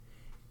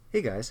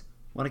Hey guys,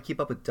 want to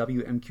keep up with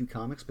WMQ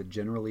Comics but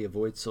generally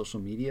avoid social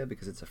media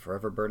because it's a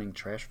forever burning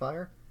trash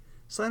fire?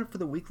 Sign up for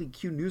the weekly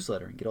Q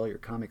newsletter and get all your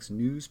comics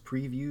news,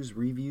 previews,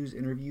 reviews,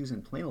 interviews,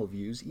 and plain old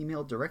views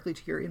emailed directly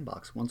to your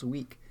inbox once a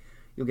week.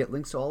 You'll get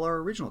links to all our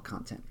original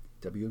content,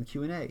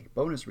 WMQ&A,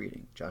 bonus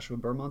reading, Joshua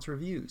Bermont's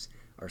reviews,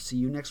 our See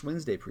You Next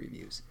Wednesday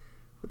previews,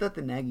 without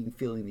the nagging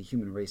feeling the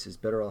human race is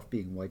better off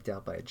being wiped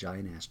out by a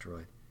giant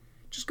asteroid.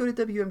 Just go to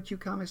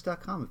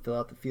WMQcomics.com and fill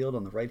out the field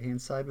on the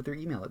right-hand side with your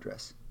email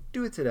address.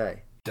 Do it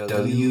today.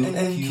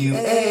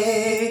 WMQA.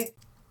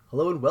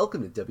 Hello and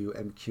welcome to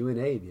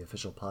WMQ&A, the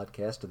official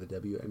podcast of the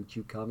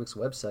WMQ Comics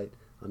website.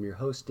 I'm your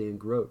host, Dan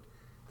Grote.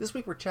 This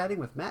week we're chatting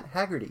with Matt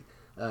Haggerty,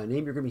 a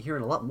name you're going to be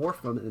hearing a lot more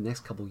from in the next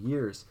couple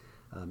years.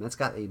 Matt's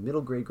got a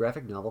middle grade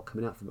graphic novel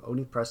coming out from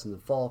Oni Press in the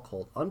fall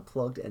called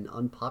Unplugged and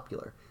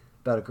Unpopular,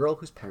 about a girl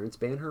whose parents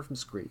ban her from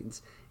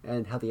screens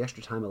and how the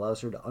extra time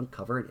allows her to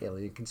uncover an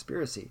alien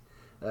conspiracy.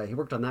 He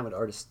worked on that with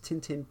artists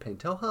Tintin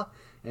Pantoja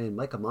and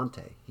Mike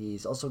Amante.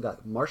 He's also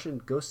got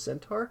Martian Ghost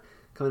Centaur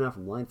coming out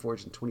from Line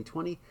Forge in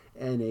 2020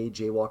 and a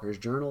Jaywalker's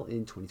Journal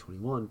in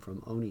 2021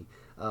 from Oni.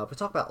 We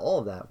talk about all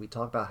of that. We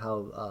talk about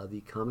how the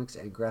comics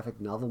and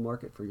graphic novel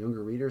market for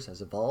younger readers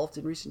has evolved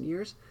in recent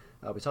years.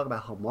 We talk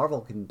about how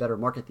Marvel can better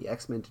market the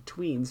X-Men to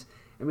tweens.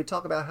 And we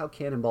talk about how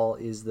Cannonball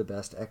is the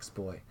best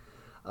X-Boy.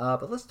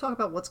 But let's talk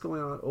about what's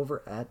going on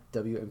over at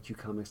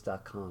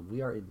WMQcomics.com. We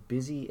are in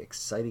busy,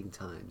 exciting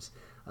times.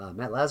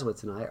 Matt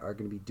Lazowitz and I are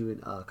going to be doing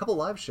a couple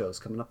live shows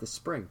coming up this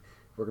spring.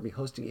 We're going to be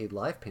hosting a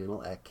live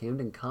panel at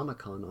Camden Comic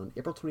Con on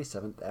April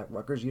 27th at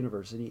Rutgers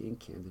University in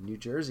Camden, New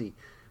Jersey.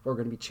 We're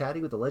going to be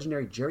chatting with the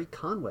legendary Jerry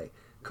Conway,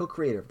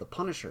 co-creator of The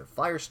Punisher,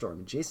 Firestorm,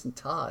 and Jason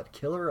Todd,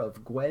 killer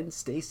of Gwen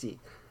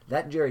Stacy.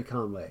 That Jerry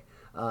Conway.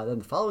 Then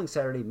the following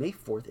Saturday, May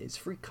 4th, is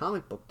Free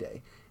Comic Book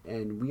Day,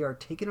 and we are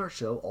taking our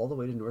show all the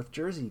way to North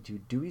Jersey to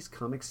Dewey's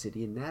Comic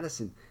City in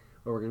Madison,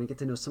 where we're going to get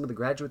to know some of the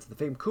graduates of the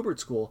famed Kubert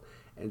School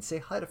and say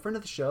hi to friend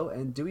of the show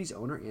and Dewey's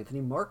owner,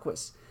 Anthony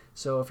Marquis.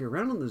 So if you're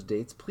around on those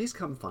dates, please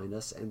come find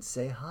us and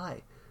say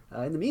hi.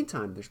 In the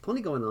meantime, there's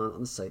plenty going on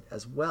the site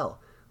as well.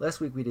 Last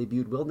week we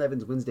debuted Will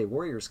Nevin's Wednesday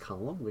Warriors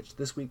column, which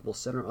this week will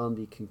center on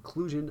the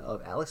conclusion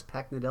of Alex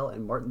Packnadel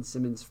and Martin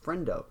Simmons'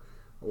 Friendo,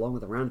 along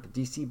with a roundup of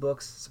DC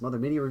books, some other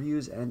mini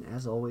reviews, and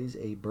as always,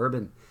 a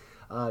bourbon.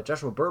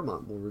 Joshua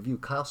Bermont will review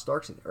Kyle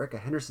Starks and Erica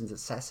Henderson's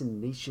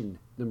Assassination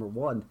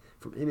 #1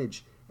 from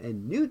Image,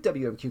 and new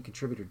WMQ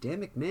contributor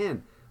Dan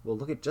McMahon will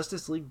look at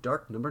Justice League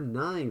Dark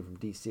 #9 from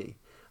DC.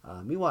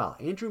 Meanwhile,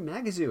 Andrew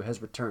Magazoo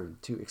has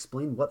returned to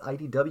explain what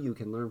IDW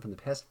can learn from the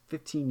past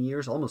 15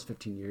 years, almost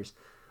 15 years,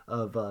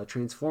 of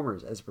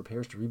Transformers as it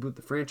prepares to reboot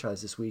the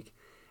franchise this week.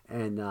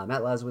 And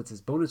Matt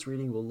Lazowitz's bonus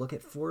reading will look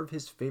at 4 of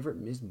his favorite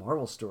Ms.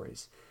 Marvel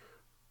stories.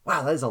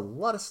 Wow, that is a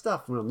lot of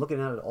stuff when I'm looking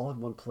at it all in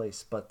one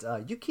place. But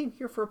you came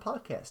here for a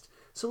podcast,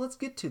 so let's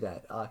get to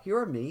that. Here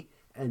are me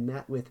and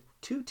Matt with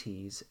 2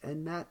 T's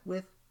and Matt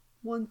with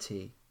 1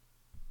 T.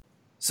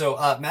 So,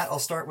 Matt, I'll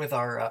start with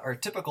our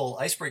typical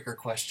icebreaker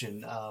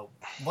question.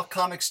 What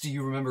comics do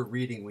you remember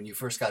reading when you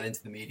first got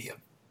into the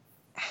medium?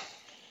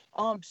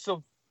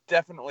 So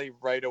definitely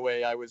right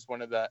away, I was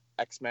one of the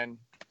X-Men,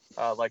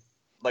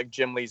 like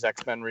Jim Lee's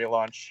X-Men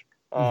relaunch.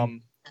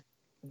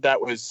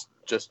 That was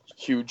just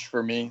huge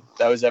for me.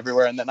 That was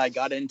everywhere. And then I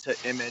got into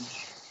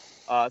Image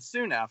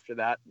soon after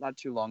that, not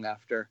too long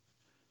after.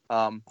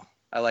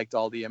 I liked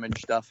all the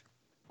Image stuff.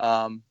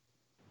 And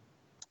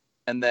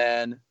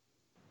then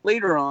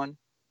later on,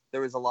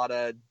 there was a lot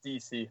of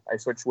DC. I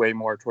switched way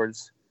more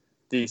towards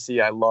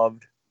DC. I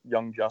loved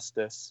Young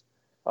Justice,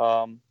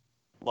 loved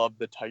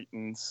the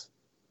Titans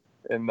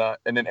in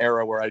an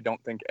era where I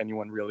don't think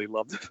anyone really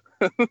loved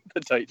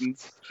the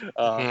Titans.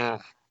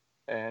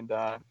 And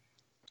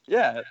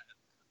yeah,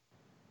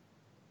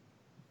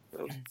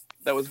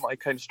 that was my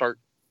kind of start.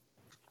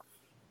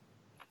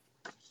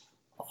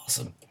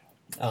 Awesome.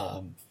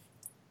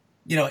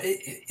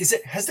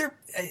 Has there,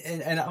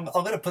 and I'm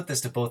going to put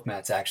this to both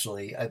Matts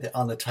actually,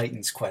 on the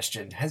Titans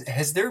question.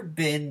 Has there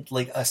been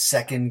like a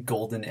second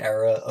golden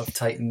era of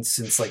Titans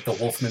since like the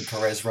Wolfman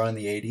Perez run in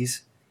the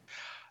 80s?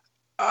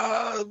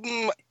 I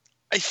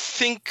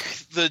think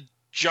the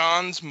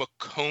Johns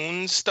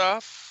McCone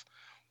stuff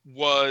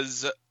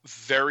was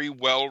very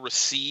well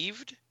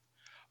received.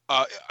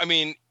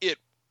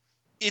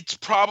 It's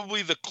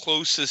probably the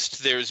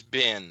closest there's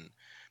been,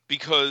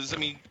 because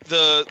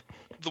the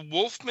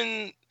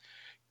Wolfman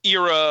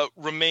era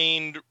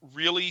remained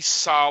really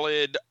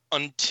solid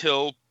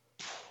until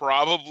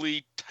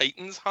probably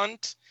Titans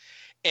Hunt,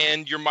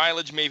 and your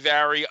mileage may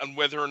vary on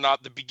whether or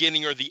not the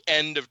beginning or the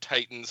end of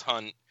Titans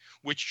Hunt,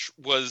 which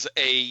was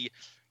a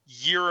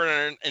year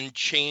and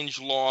change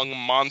long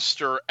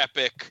monster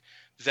epic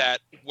that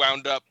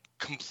wound up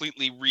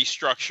completely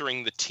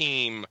restructuring the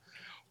team,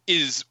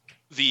 is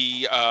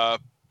the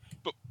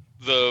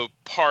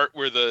part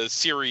where the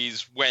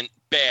series went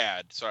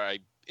bad. Sorry, I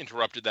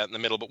interrupted that in the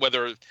middle, but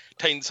whether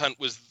Titans Hunt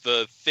was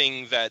the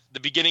thing that the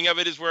beginning of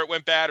it is where it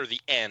went bad or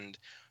the end.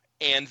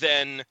 And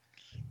then,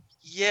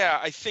 yeah,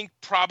 I think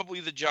probably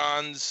the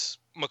Johns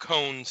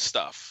McCone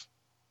stuff.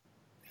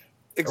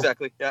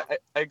 Exactly. Yeah,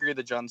 I agree.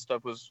 The John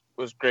stuff was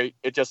great.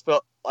 It just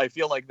I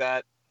feel like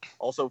that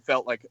also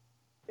felt like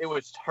it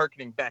was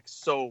harkening back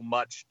so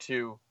much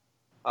to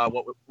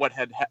what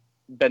had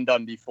been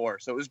done before.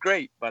 So it was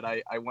great, but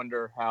I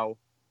wonder how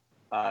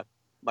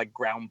like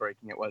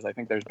groundbreaking it was. I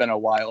think there's been a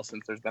while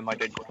since there's been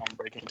like a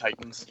groundbreaking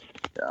Titans.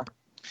 Yeah.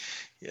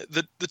 Yeah,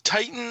 the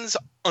Titans,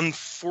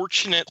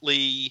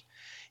 unfortunately,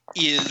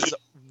 is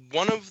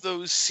one of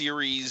those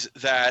series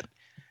that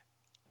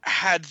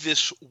had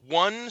this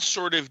one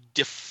sort of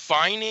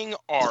defining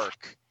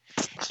arc,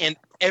 and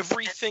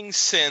everything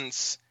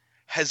since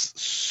has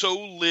so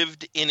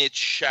lived in its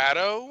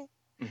shadow,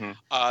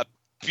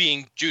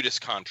 being Judas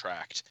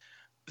Contract,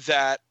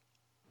 that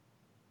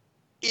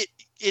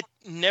it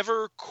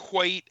never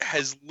quite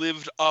has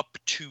lived up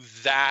to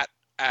that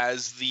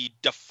as the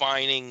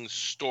defining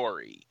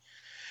story.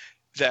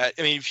 That,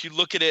 I mean, if you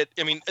look at it,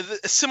 I mean,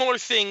 similar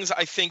things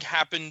I think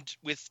happened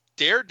with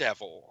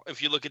Daredevil.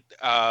 If you look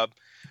at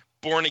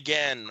Born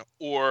Again,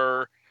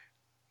 or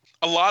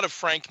a lot of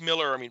Frank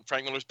Miller. I mean,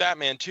 Frank Miller's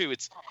Batman too.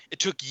 It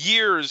took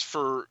years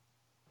for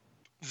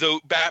the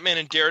Batman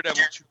and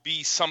Daredevil to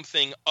be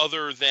something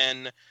other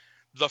than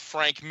the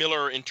Frank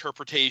Miller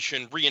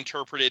interpretation,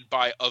 reinterpreted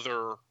by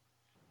other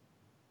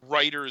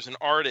writers and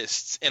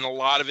artists. And a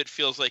lot of it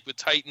feels like with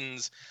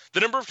Titans, the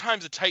number of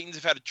times the Titans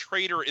have had a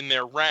traitor in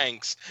their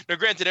ranks. Now,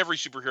 granted, every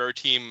superhero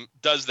team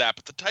does that,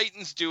 but the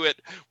Titans do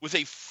it with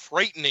a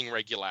frightening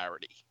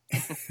regularity.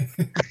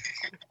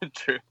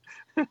 True.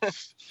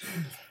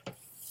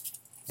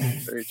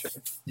 Very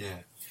true. Yeah.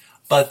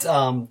 But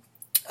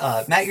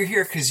Matt, you're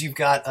here because you've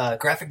got a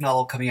graphic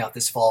novel coming out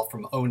this fall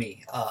from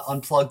Oni,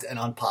 Unplugged and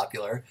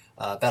Unpopular,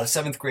 about a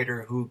 7th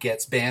grader who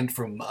gets banned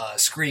from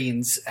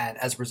screens and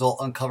as a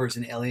result uncovers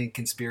an alien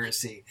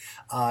conspiracy.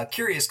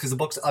 Curious, because the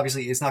book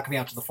obviously is not coming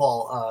out to the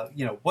fall.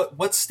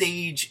 What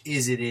stage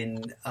is it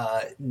in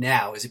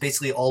now? Is it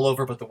basically all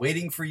over but the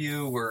waiting for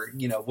you, or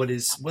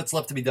what's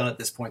left to be done at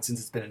this point since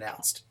it's been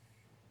announced?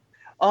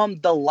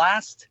 The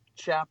last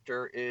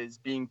chapter is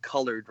being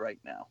colored right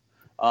now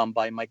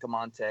by Mike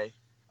Amante.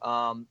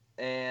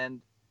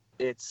 And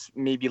it's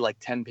maybe like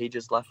 10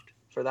 pages left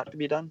for that to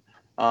be done.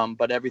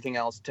 But everything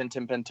else,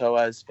 Tintin Pinto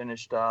has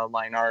finished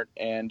line art,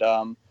 and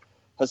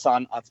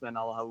Hassan Atzman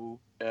Al-Haou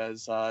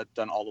has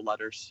done all the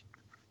letters.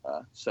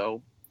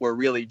 So we're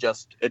really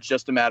it's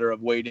just a matter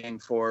of waiting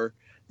for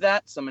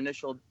that, some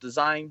initial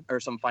design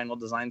or some final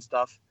design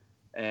stuff.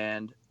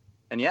 And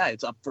yeah,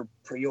 it's up for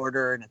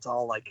pre-order, and it's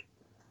all like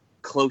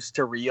close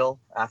to real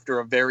after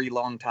a very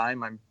long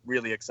time. I'm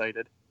really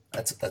excited.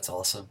 That's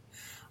awesome.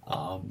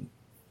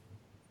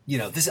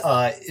 This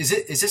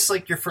is this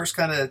like your first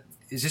kind of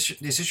is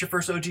this your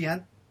first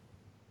OGN?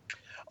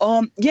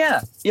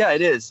 Yeah,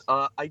 it is.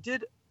 I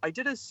did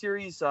a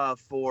series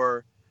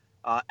for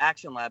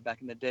Action Lab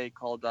back in the day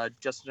called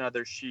Just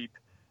Another Sheep,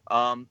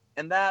 and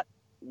that,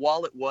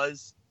 while it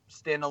was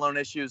standalone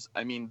issues,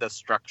 I mean, the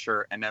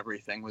structure and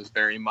everything was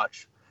very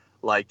much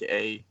like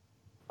an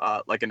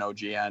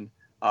OGN.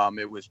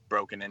 It was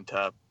broken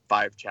into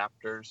 5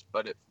 chapters,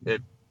 but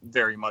it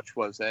very much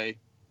was a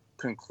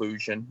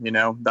conclusion,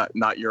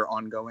 not your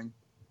ongoing.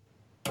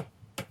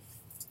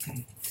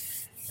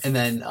 And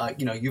then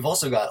you've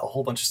also got a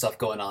whole bunch of stuff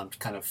going on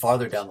kind of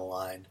farther down the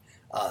line.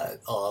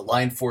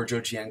 Line Forge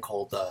OGN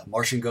called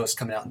Martian Ghost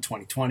coming out in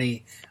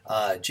 2020,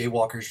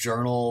 Jaywalker's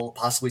Journal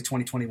possibly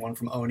 2021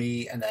 from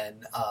Oni, and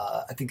then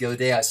I think the other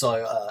day I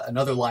saw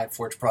another Line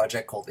Forge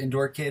project called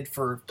Indoor Kid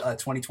for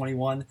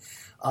 2021.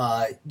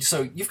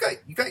 So you've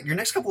got your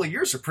next couple of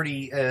years are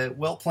pretty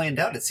well planned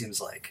out, it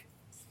seems like.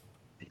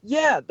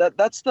 Yeah,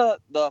 that's the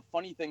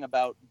funny thing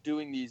about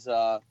doing these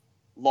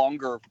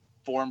longer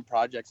form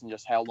projects and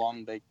just how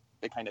long they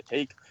kind of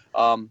take.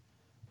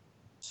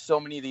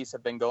 So many of these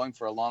have been going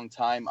for a long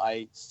time.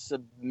 I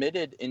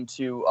submitted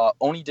into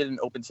Oni did an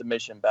open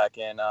submission back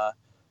in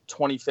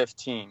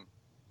 2015,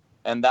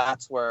 and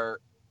that's where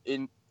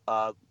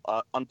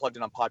Unplugged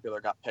and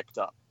Unpopular got picked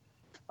up.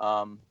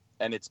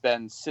 And it's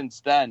been since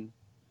then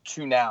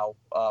to now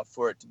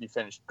for it to be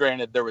finished.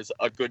 Granted, there was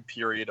a good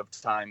period of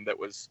time that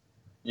was,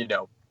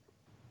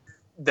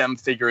 them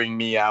figuring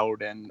me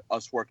out and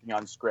us working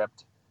on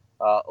script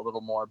a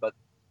little more, but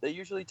they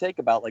usually take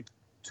about like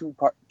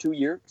 2.5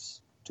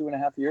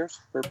 years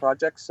for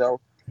projects. So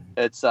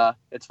it's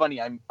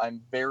funny. I'm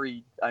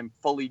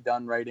fully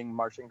done writing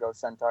Martian Ghost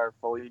Centaur,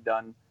 fully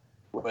done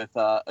with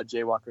a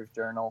Jaywalker's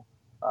Journal.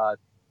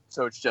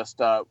 So it's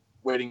just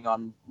waiting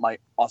on my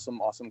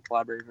awesome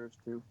collaborators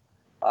to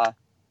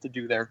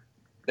do their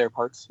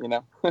parts,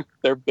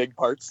 their big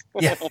parts.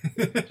 Yeah.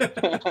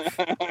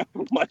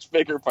 Much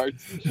bigger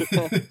parts.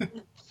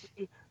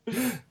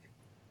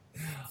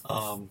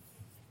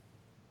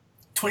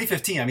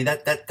 2015. I mean,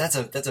 that's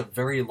a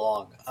very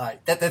long.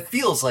 That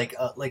feels like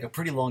a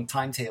pretty long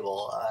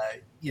timetable.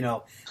 I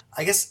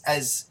guess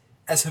as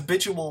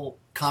habitual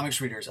comics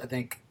readers, I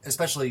think,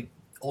 especially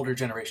older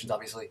generations,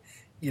 obviously,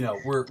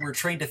 we're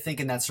trained to think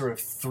in that sort of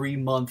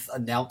 3-month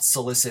announce,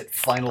 solicit,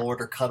 final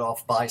order,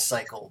 cutoff, buy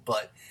cycle.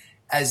 But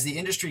as the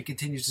industry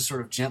continues to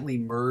sort of gently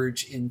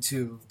merge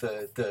into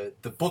the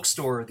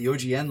bookstore, the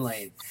OGN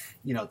lane,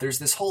 there's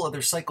this whole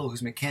other cycle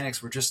whose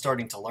mechanics we're just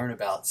starting to learn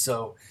about.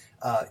 So,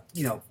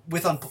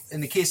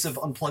 in the case of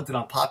Unplugged and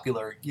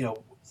Unpopular,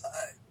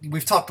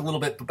 we've talked a little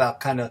bit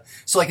about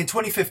so like in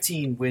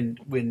 2015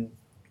 when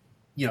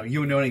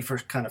you and Oni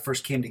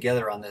first came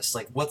together on this,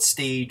 like what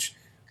stage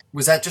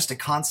was that? Just a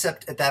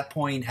concept at that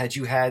point? Had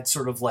you had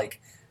sort of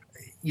like,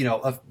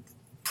 a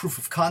proof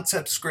of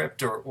concept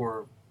script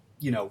or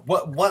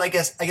what I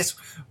guess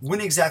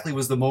when exactly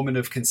was the moment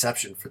of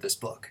conception for this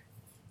book?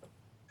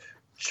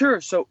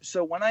 Sure. So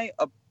when I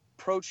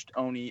approached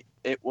Oni,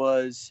 it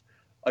was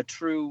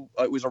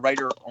it was a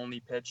writer only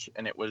pitch,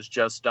 and it was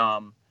just I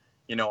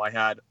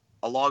had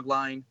a log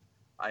line,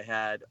 I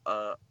had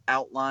a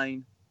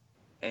outline,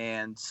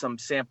 and some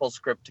sample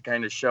script to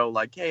kind of show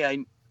like,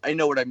 hey, I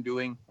know what I'm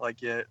doing,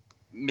 like, yeah,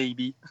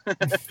 maybe,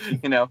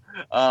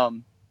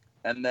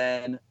 and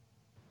then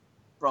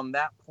from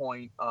that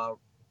point,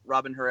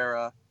 Robin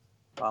Herrera,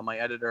 my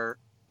editor,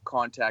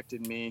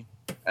 contacted me,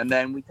 and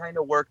then we kind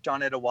of worked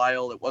on it a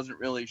while. It wasn't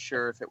really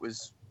sure if it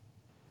was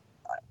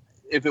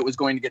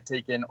going to get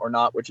taken or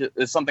not, which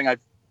is something I've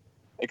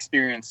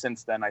experienced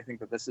since then. I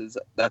think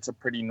that's a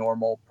pretty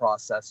normal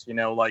process,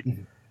 like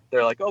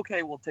they're like,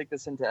 okay, we'll take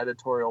this into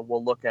editorial,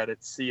 we'll look at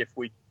it, see if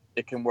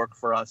it can work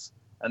for us.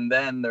 And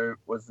then there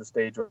was the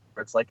stage where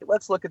it's like,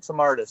 let's look at some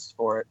artists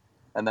for it.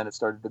 And then it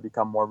started to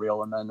become more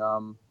real. And then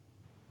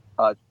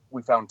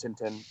we found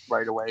Tintin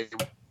right away,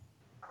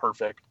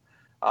 perfect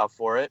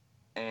for it.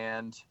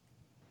 And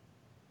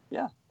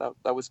yeah,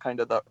 that was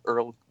kind of the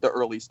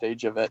early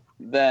stage of it.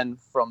 Then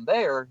from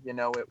there,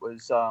 it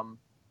was a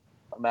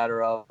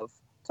matter of,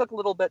 took a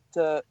little bit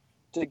to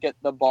get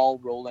the ball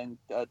rolling.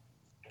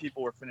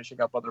 People were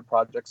finishing up other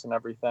projects and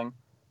everything.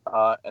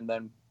 And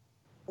then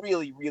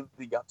really,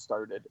 really got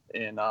started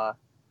in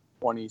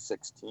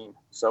 2016.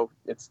 So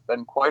it's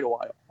been quite a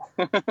while.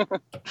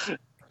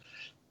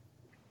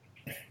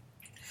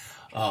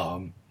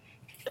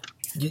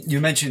 You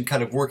mentioned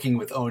kind of working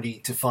with Oni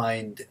to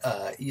find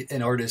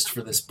an artist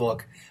for this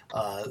book,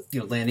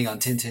 landing on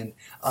Tintin.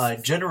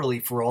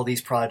 Generally, for all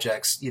these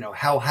projects,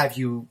 how have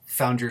you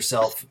found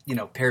yourself,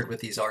 paired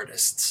with these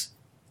artists?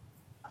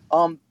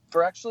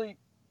 For actually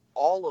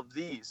all of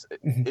these,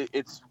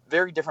 it's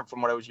very different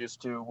from what I was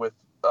used to with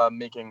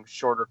making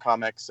shorter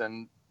comics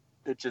and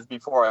pitches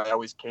before. I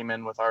always came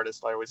in with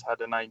artists. I always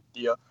had an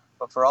idea.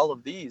 But for all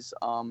of these,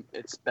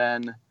 it's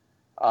been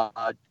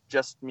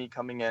just me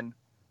coming in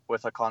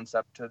with a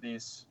concept to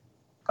these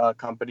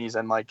companies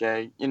and like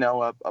a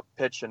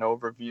pitch, an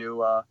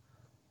overview,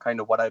 kind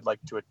of what I'd like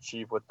to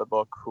achieve with the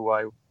book, who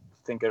I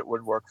think it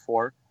would work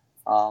for.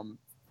 And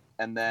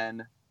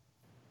then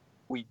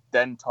we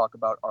then talk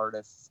about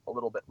artists a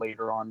little bit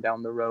later on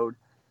down the road,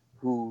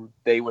 who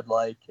they would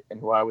like and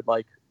who I would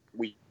like.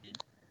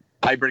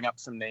 I bring up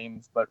some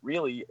names, but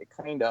really it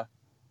kind of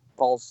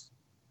falls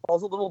a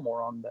little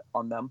more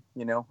on them.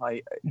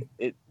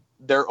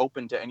 They're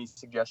open to any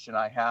suggestion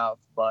I have,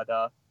 but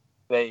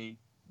they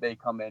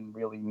come in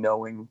really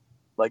knowing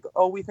like,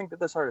 oh, we think that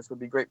this artist would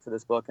be great for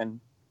this book, and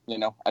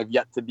I've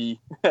yet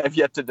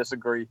to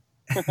disagree.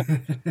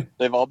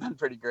 They've all been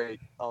pretty great,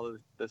 all of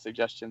the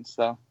suggestions.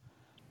 So,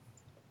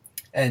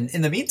 and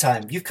in the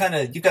meantime, you've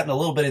gotten a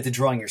little bit into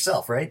drawing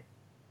yourself, right?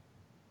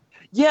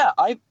 Yeah,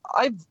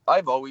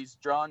 I've always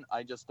drawn.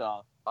 I just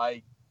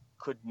I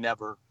could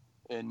never,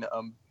 and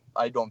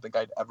I don't think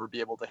I'd ever be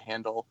able to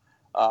handle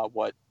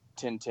what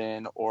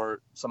Tintin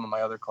or some of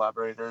my other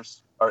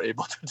collaborators are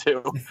able to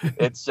do.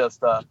 It's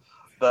just the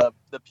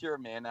pure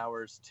man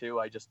hours too.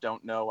 I just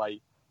don't know.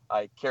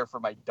 I care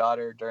for my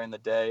daughter during the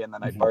day, and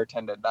then I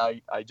bartend at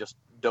night. I just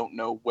don't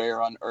know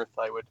where on earth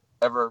I would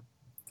ever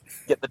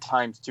get the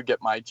time to get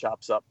my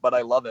chops up, but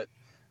I love it.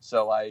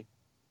 So I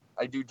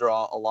do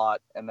draw a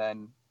lot, and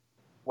then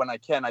when I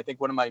can, I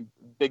think one of my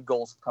big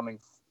goals coming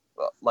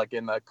like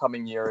in the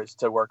coming year is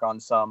to work on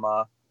some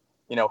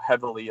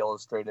heavily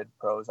illustrated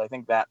prose. I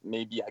think that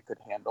maybe I could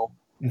handle.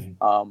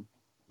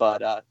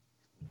 But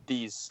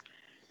these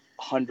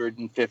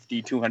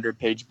 150, 200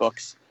 page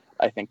books,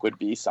 I think would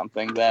be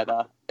something that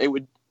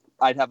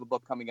I'd have a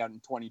book coming out in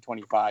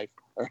 2025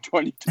 or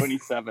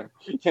 2027,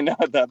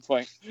 at that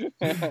point.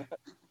 At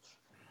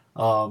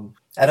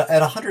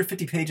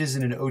 150 pages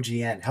in an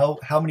OGN,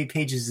 how many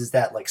pages is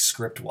that, like,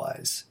 script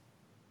wise?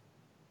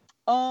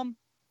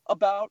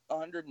 About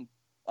 100 and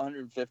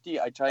 150.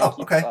 I try and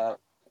keep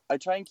I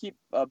try and keep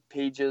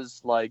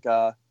pages like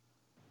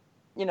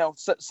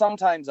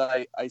sometimes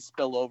I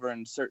spill over,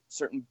 and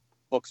certain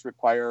books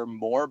require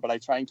more, but I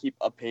try and keep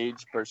a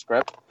page per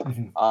script.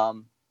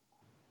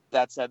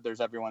 That said,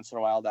 there's every once in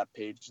a while that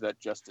page that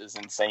just is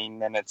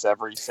insane, and it's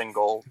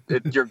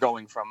you're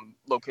going from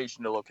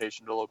location to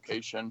location to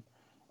location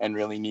and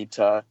really need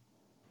to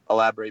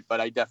elaborate.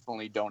 But I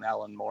definitely don't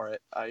Alan Moore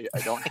it. I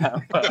don't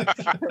have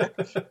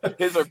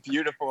his are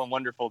beautiful and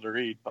wonderful to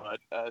read, but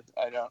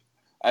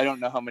I don't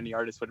know how many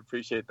artists would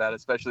appreciate that,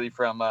 especially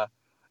from a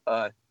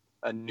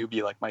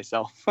newbie like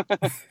myself.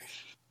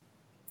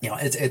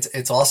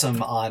 it's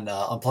awesome on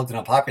Unplugged and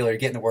Unpopular. You're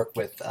getting to work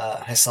with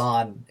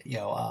Hassan.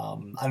 I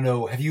don't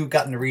know. Have you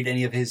gotten to read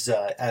any of his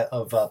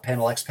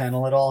Panel X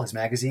Panel at all? His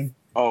magazine.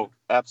 Oh,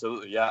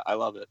 absolutely. Yeah, I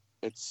love it.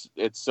 It's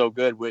so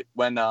good.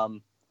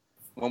 When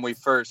we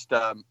first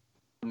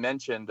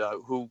mentioned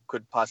who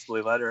could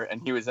possibly let her,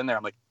 and he was in there,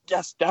 I'm like,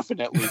 yes,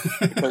 definitely,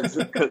 because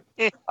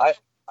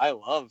I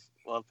love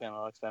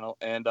Panel X Panel,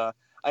 and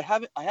I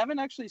haven't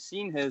actually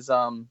seen his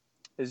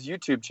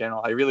YouTube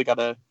channel. I really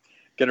gotta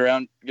get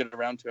around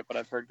to it, but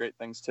I've heard great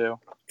things too.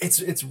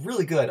 It's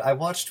really good. I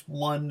watched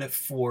one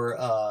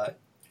for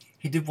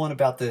he did one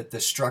about the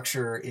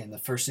structure in the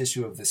first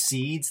issue of the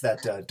Seeds,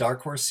 that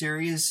Dark Horse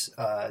series,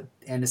 Ann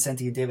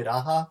Nocenti and David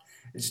Aja.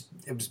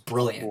 It was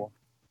brilliant.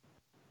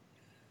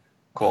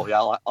 Cool.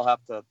 Yeah, I'll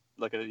have to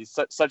look at it. He's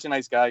such a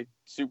nice guy,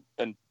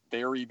 and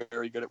very,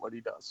 very good at what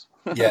he does.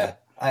 Yeah.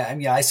 I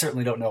mean, I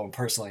certainly don't know him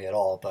personally at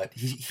all, but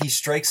he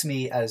strikes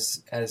me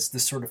as the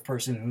sort of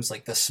person who's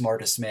like the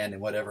smartest man in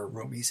whatever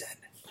room he's in.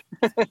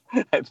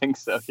 I think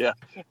so, yeah.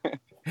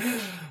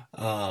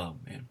 Oh,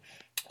 man.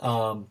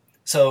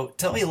 So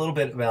tell me a little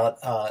bit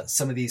about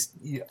some of these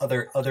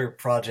other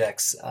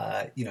projects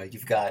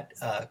you've got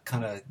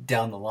kind of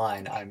down the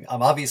line.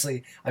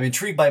 I'm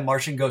intrigued by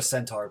Martian Ghost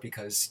Centaur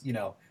because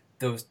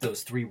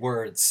those three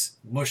words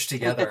mushed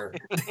together.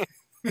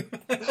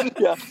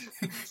 Yeah.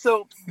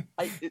 So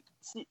I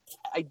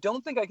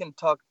don't think I can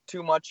talk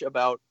too much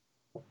about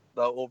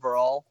the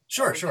overall.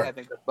 Sure. I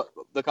think that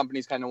the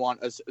companies kind of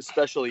want,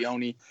 especially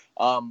Oni,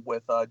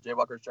 with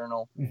Jaywalker's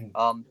Journal.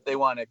 Mm-hmm. They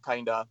want to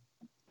kind of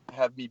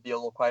have me be a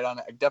little quiet on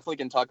it. I definitely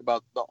can talk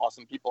about the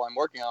awesome people I'm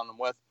working on them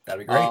with. That'd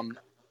be great.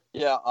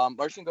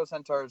 Martian Ghost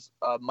Centaur is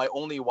my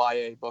only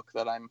YA book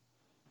that I'm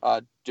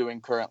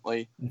doing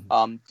currently.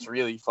 Mm-hmm. It's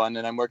really fun,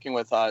 and I'm working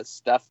with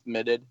Steph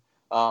Mitted,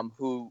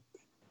 who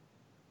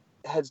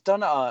has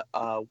done a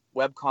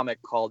webcomic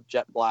called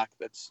Jet Black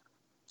that's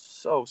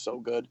so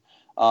good,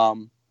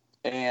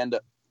 and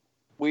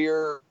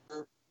we're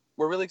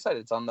really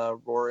excited. It's on the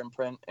Roar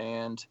imprint,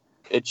 and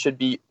it should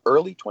be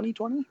early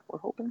 2020. We're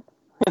hoping.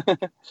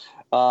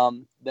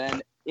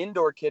 Then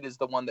Indoor Kid is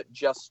the one that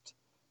just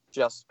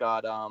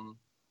got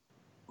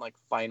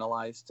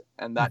finalized,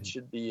 and that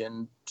should be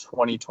in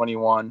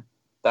 2021.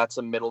 That's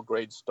a middle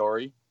grade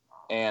story,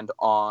 and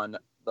on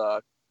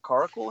the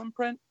Caracal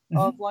imprint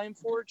of Lion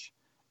Forge,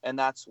 and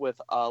that's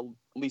with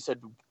Lisa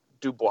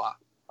Dubois,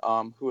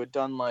 who had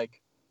done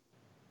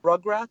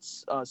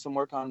Rugrats, some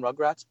work on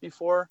Rugrats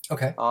before.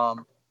 Okay.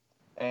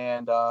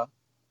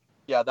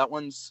 That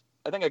one's,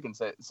 I think I can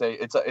say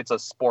it's a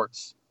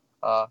sports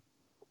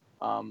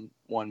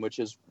one, which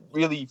is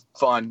really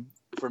fun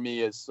for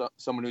me as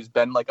someone who's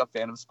been a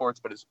fan of sports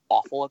but is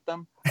awful at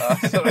them.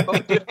 So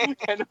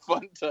it's kind of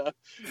fun to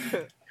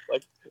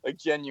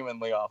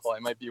genuinely awful. I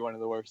might be one of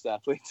the worst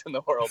athletes in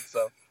the world,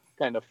 so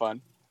kind of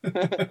fun.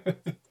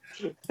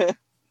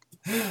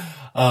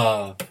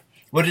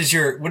 What is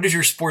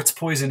your sports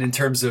poison in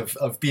terms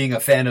of being a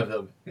fan of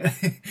them,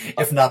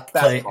 if not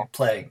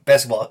playing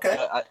basketball? Okay.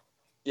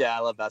 I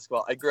love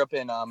basketball. I grew up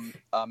in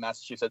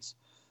Massachusetts,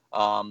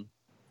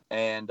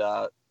 and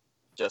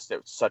just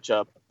it was such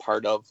a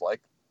part of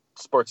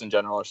sports in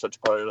general are such a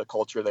part of the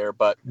culture there.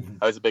 But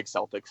I was a big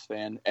Celtics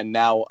fan, and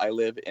now I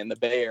live in the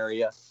Bay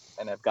Area,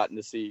 and I've gotten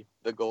to see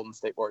the Golden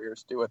State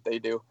Warriors do what they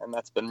do, and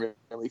that's been really,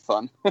 really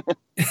fun.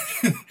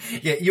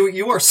 Yeah,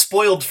 you are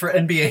spoiled for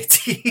NBA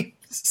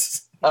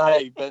teams.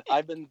 I've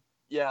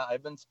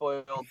been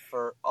spoiled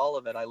for all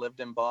of it. I lived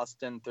in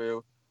Boston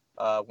through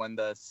when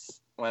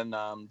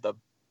the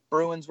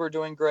Bruins were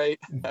doing great.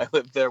 I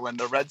lived there when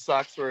the Red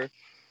Sox were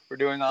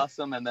doing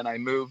awesome, and then I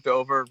moved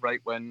over right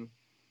when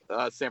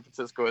San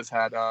Francisco has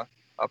had a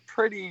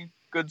pretty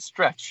good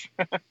stretch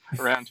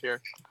around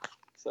here.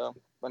 So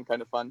been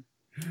kind of fun.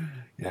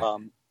 Yeah.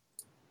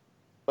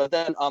 But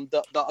then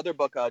the other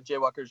book,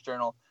 Jaywalker's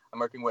Journal, I'm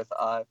working with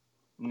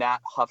Nat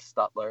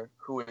Huffstutler,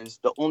 who is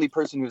the only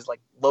person who's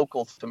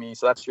local to me.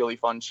 So that's really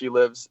fun. She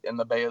lives in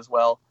the Bay as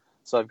well.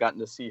 So I've gotten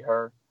to see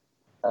her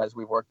as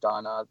we worked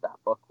on that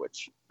book,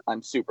 which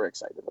I'm super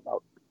excited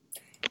about.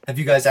 Have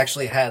you guys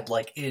actually had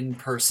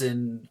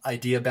in-person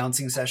idea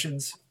bouncing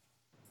sessions?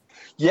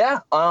 Yeah.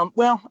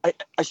 Well,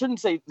 I shouldn't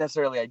say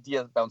necessarily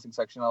idea bouncing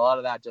section. A lot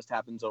of that just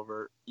happens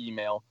over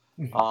email.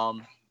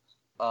 Mm-hmm.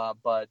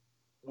 But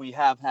we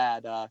have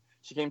had,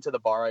 she came to the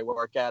bar I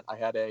work at. I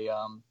had a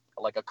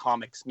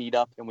comics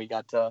meetup, and we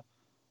got to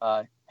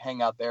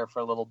hang out there for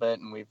a little bit,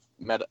 and we've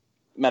met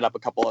up a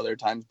couple other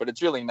times, but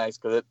it's really nice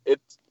because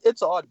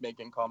it's odd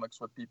making comics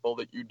with people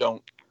that you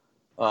don't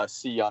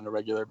see on a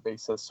regular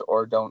basis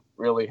or don't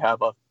really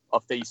have a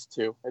face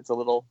to.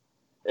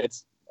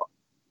 It's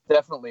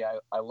definitely,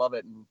 I love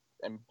it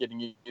and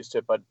getting used to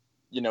it, but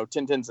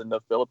Tintin's in the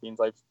Philippines.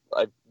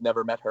 I've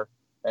never met her,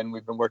 and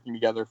we've been working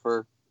together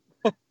for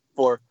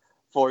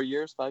 5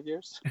 years.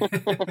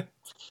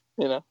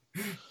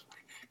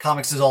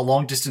 Comics is all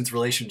long distance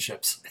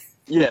relationships.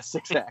 Yes,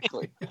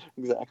 exactly.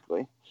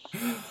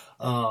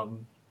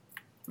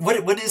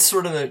 What is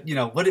sort of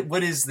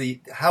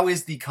how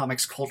is the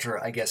comics culture,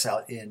 I guess,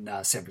 out in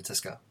San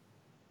Francisco?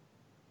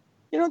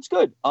 It's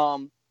good.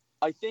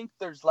 I think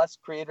there's less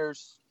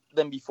creators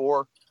than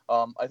before.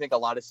 I think a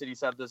lot of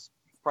cities have this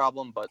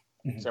problem, but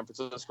San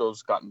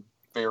Francisco's gotten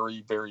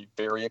very, very,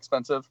 very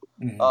expensive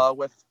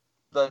with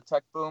the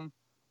tech boom,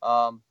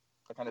 the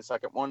kind of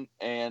second one.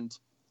 And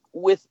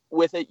with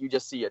it, you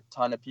just see a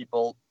ton of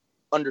people,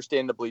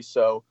 understandably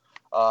so,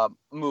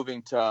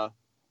 moving to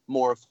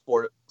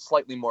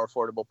slightly more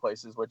affordable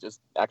places, which is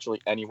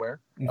actually anywhere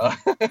right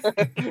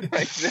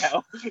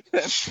now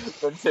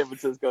than San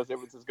Francisco. San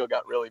Francisco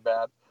got really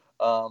bad.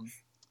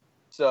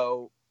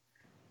 So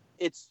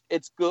it's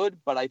good,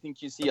 but I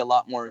think you see a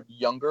lot more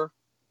younger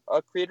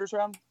creators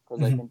around,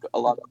 because I think a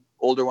lot of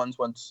older ones,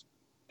 once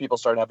people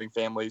start having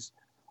families,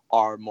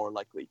 are more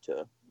likely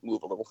to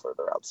move a little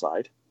further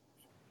outside.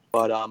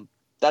 But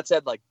that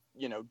said,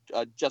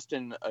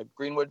 Justin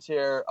Greenwood's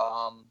here.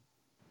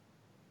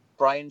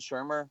 Brian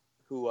Shermer,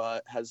 who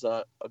has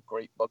a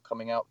great book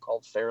coming out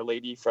called Fair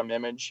Lady from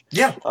Image.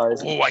 Yeah.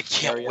 I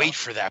can't wait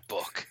for that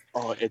book.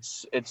 Oh,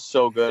 it's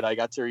so good. I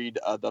got to read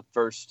the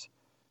first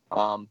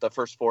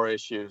 4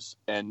 issues,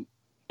 and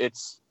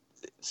it's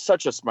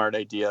such a smart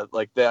idea.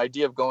 Like, the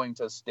idea of going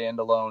to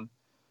standalone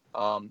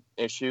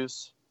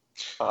issues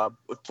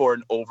for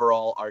an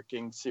overall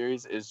arcing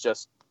series is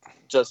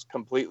just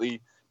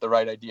completely the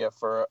right idea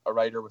for a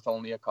writer with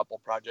only a couple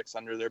projects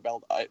under their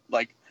belt.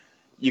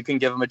 You can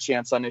give them a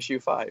chance on issue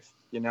 5,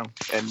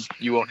 and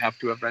you won't have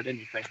to have read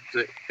anything,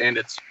 and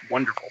it's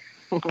wonderful.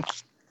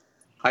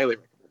 Highly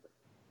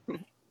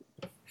recommend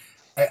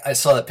it. I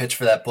saw that pitch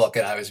for that book,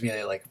 and I was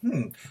immediately like,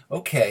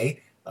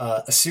 okay.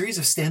 A series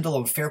of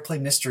standalone fair play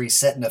mysteries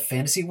set in a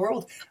fantasy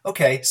world?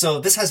 Okay, so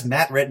this has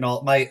Matt written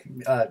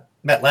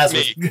Matt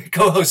Lazarus,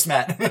 co-host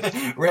Matt,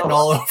 written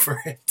all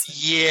over it.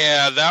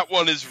 Yeah, that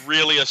one is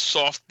really a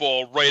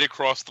softball right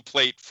across the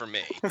plate for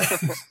me.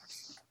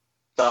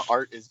 The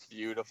art is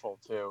beautiful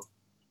too.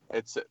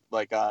 It's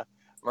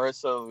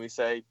Marissa Louise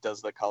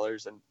does the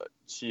colors, but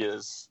she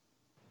is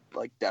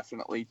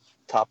definitely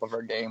top of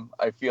her game.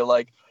 I feel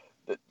like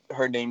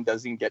her name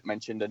doesn't get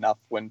mentioned enough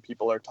when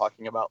people are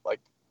talking about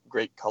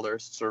great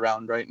colorists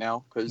around right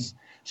now, because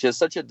she has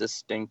such a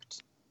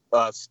distinct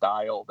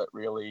style that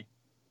really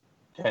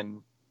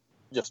can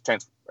just for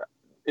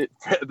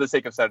the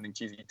sake of sounding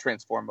cheesy,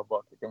 transform a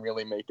book. It can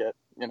really make it,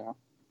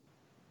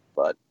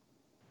 But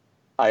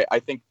I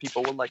think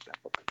people will like that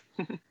book.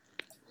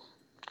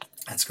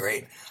 That's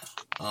great.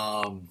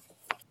 I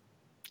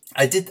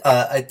think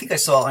I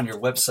saw on your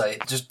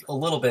website just a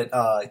little bit.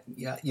 I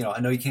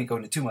know you can't go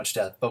into too much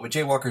depth, but with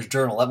Jay Walker's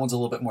journal, that one's a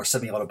little bit more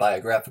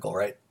semi-autobiographical,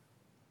 right?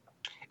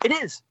 It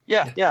is.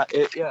 Yeah.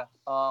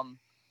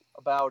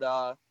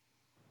 About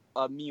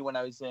me when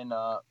I was in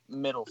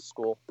middle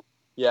school.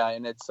 Yeah,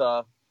 and it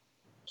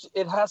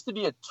has to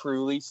be a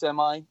truly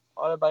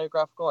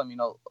semi-autobiographical. I mean,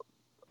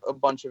 a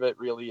bunch of it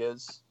really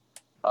is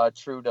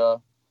true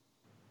to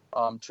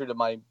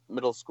my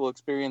middle school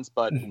experience,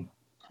 but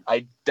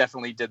I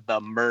definitely did the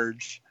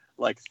merge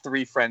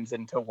 3 friends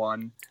into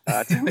one,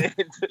 and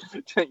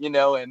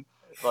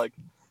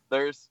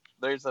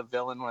there's a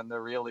villain when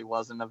there really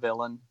wasn't a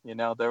villain.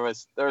 There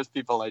was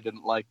people I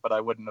didn't like, but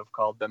I wouldn't have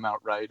called them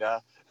outright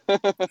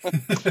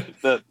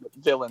the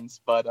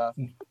villains. But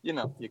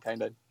you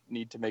kind of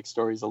need to make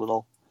stories a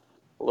little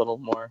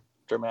more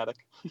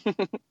dramatic.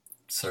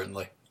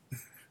 Certainly.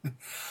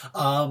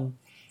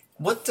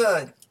 What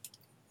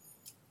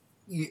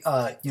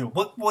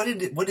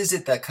is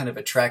it that kind of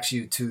attracts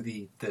you to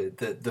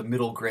the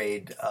middle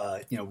grade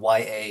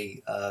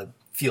YA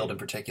field in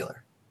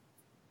particular?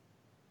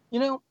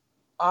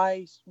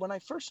 When I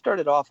first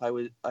started off,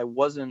 I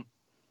wasn't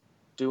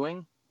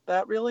doing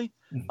that really.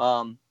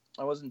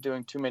 I wasn't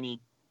doing too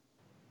many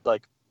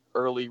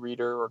early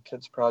reader or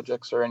kids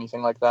projects or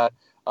anything like that.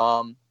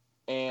 But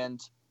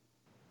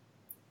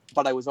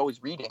I was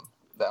always reading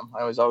them.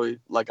 I was always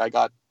I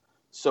got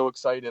so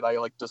excited. I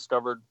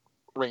discovered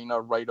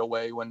Raina right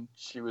away when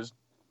she was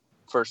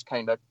first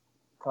kind of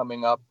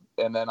coming up,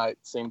 and then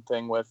same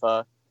thing with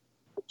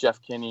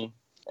Jeff Kinney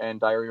and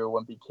Diary of a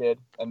Wimpy Kid,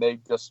 and they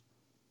just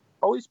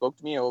always spoke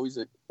to me. Always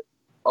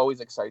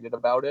excited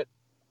about it.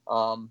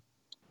 And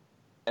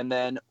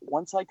then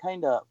once I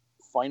kind of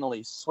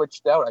finally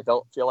switched out, I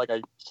feel like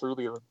I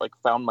truly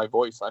found my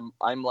voice. I'm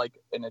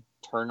an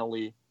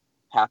eternally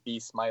happy,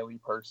 smiley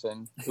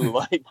person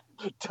who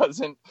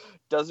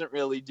doesn't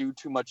really do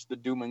too much the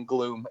doom and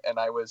gloom. And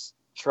I was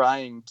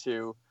trying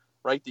to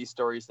write these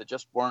stories that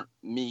just weren't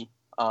me.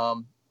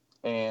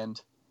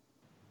 And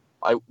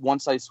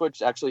once I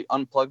switched, actually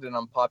Unplugged and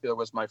Unpopular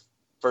was my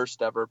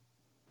first ever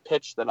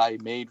pitch that I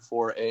made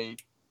for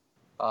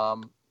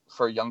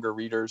for younger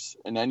readers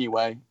in any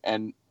way.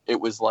 And it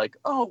was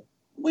oh,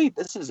 wait,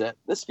 this is it.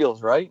 This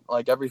feels right.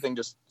 Everything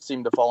just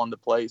seemed to fall into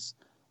place.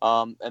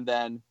 And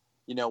then,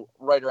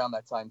 right around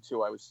that time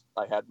too,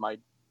 I had my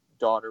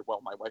daughter.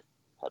 Well, my wife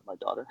had my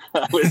daughter.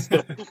 I was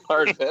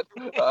part of it.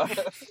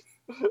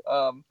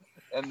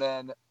 And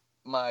then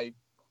my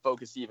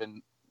focus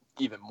even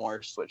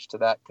more switched to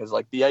that, because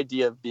the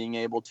idea of being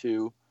able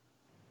to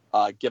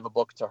give a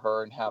book to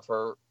her and have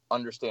her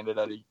understand it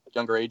at a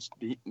younger age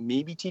to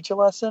maybe teach a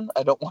lesson.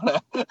 I don't want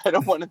to I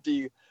don't want to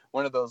be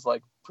one of those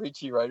like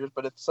preachy writers,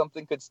 but if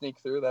something could sneak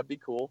through, that'd be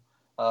cool.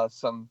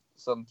 Some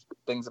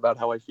things about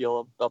how I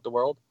feel about the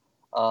world.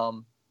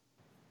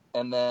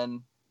 And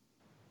then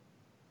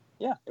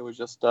yeah, it was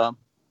just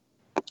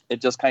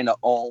it just kind of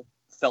all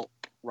felt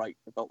right.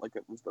 It felt like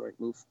it was the right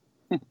move.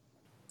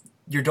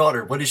 Your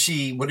daughter, what is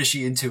she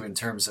into in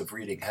terms of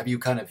reading? Have you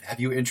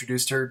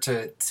introduced her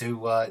to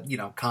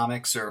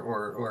comics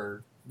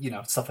or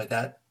stuff like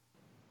that?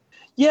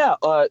 Yeah,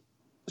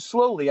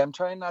 slowly. I'm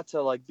trying not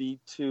to like be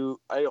too.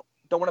 I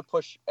don't want to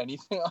push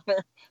anything on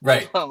her.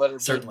 Right. I want to let her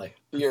Certainly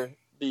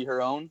be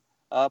her own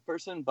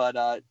person,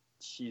 but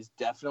she's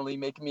definitely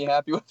making me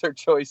happy with her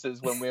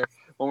choices when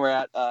we're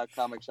at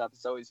comic shop.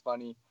 It's always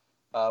funny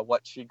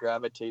what she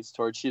gravitates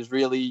towards. She's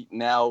really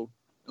now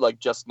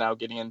just now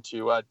getting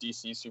into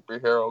DC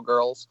superhero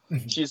girls.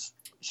 She's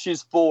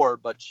 4,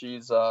 but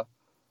she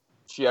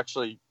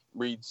actually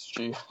reads.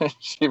 She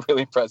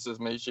really impresses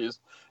me.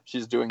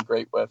 She's doing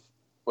great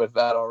with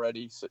that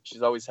already. So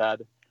she's always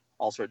had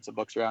all sorts of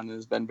books around and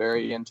has been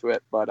very into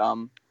it. But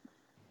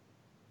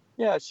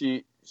yeah,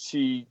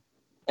 she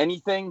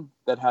anything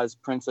that has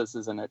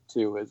princesses in it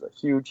too is a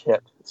huge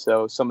hit.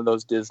 So some of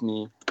those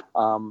Disney,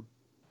 the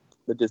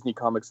Disney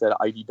comics that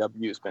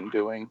IDW has been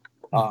doing,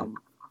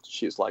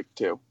 she's like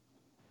too.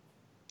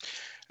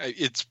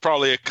 It's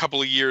probably a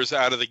couple of years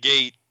out of the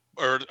gate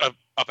or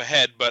up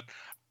ahead, but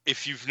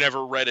if you've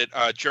never read it,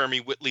 Jeremy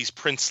Whitley's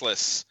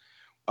Princeless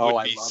would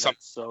I be love some. it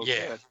so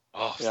Yeah, good.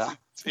 yeah,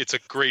 it's a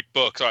great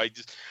book. So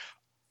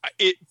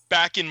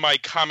back in my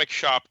comic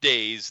shop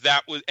days,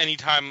 that was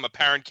anytime a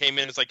parent came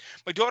in, it's like,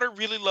 my daughter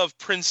really loved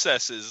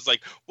princesses. It's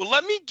like, well,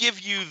 let me give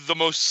you the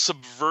most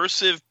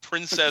subversive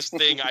princess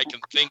thing I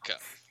can think of.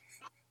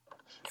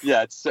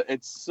 Yeah, it's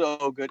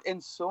so good,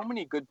 and so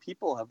many good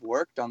people have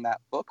worked on that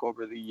book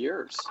over the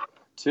years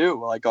too,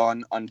 like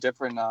on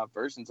different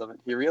versions of it.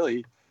 He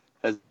really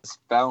has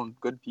found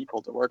good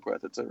people to work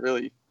with. It's a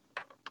really,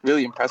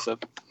 really impressive.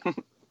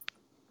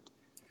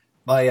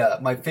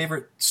 My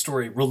favorite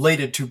story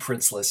related to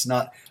Princeless,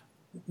 not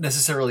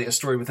necessarily a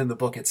story within the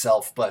book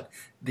itself, but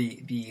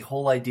the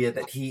whole idea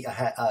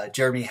that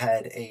Jeremy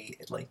had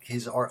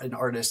an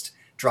artist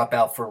drop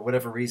out for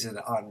whatever reason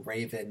on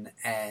Raven,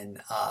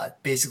 and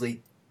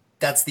basically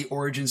that's the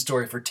origin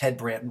story for Ted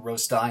Brandt and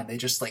Rose Stein. They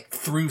just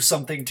threw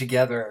something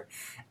together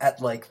at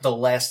the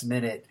last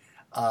minute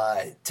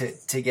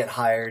to get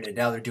hired, and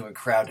now they're doing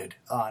Crowded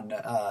on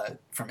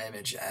from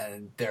Image,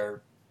 and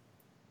they're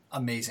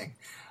amazing.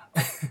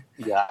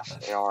 Yeah,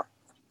 they are.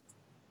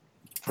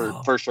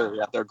 For sure,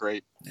 yeah, they're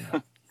great.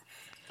 Yeah.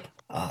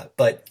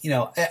 But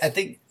I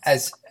think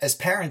as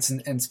parents,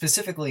 and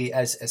specifically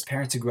as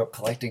parents who grew up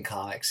collecting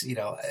comics,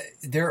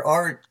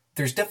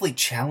 there's definitely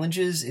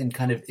challenges in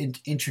kind of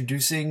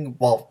introducing,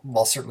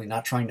 while certainly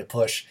not trying to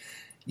push,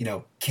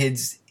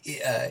 kids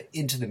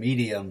into the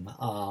medium.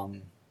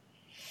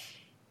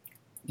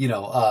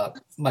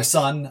 My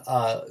son,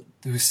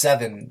 who's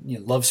 7,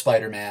 loves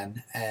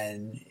Spider-Man,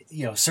 and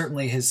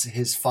certainly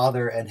his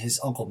father and his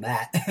uncle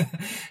Matt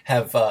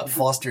have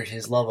fostered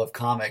his love of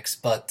comics.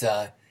 But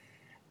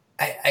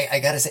I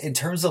gotta say, in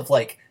terms of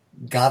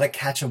gotta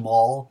catch 'em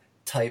all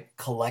type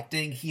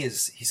collecting,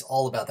 he's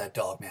all about that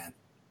dog man.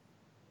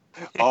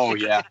 Oh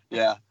yeah,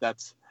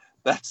 that's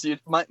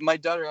my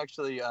daughter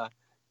actually.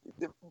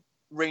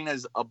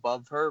 Raina's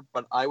above her,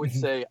 but I would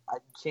say I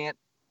can't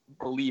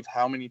believe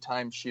how many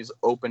times she's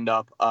opened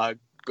up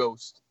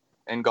Ghost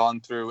and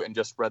gone through and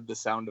just read the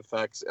sound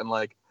effects, and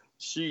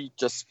she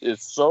just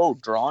is so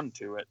drawn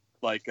to it,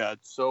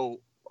 so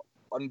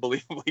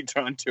unbelievably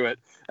drawn to it.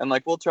 And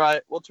we'll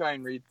try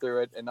and read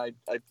through it, and I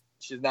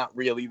she's not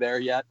really there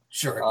yet.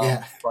 Sure,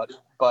 yeah.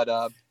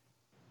 But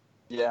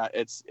yeah,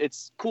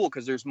 it's cool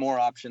because there's more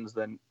options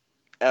than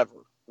ever,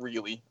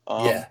 really.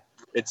 Yeah.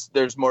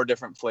 There's more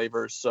different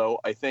flavors, so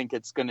I think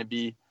it's going to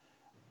be.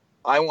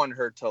 I want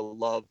her to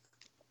love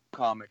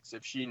comics.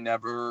 If she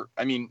never,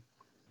 I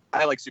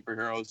like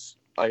superheroes.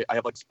 I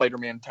have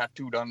Spider-Man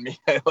tattooed on me.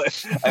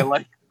 I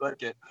like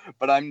it,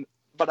 but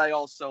I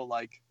also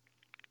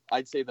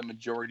I'd say the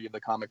majority of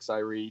the comics I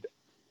read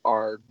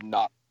are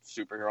not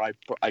superhero.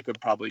 I could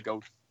probably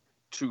go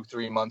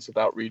 2-3 months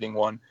without reading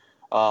one,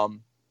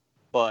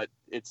 but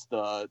it's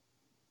the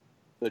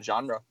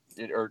genre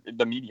or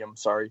the medium,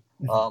 sorry,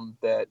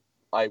 that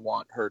I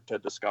want her to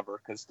discover,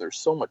 because there's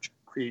so much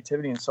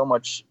creativity and so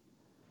much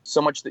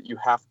that you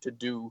have to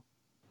do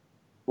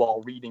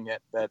while reading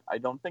it that I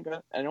don't think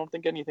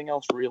anything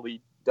else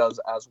really does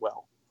as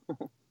well.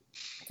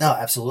 No,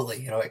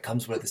 absolutely. It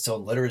comes with its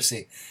own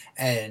literacy,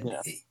 and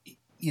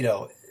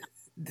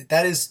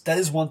that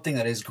is one thing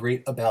that is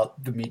great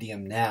about the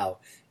medium now,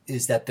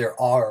 is that there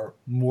are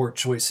more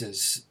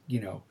choices.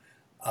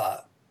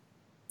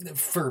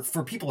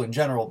 For people in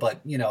general,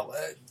 but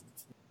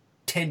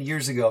 10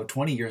 years ago,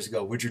 20 years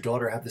ago, would your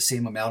daughter have the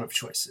same amount of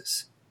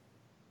choices?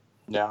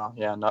 Yeah,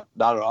 not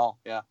at all.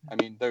 Yeah,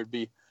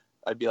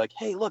 I'd be like,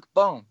 hey, look,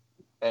 Bone,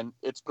 and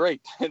it's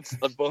great.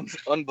 The Bone's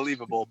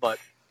unbelievable, but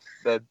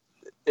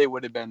it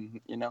would have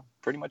been,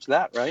 pretty much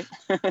that, right?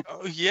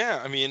 Oh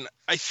yeah, I mean,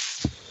 I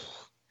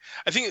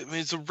think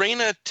it's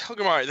Reina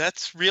Telgemeier.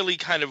 That's really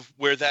kind of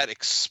where that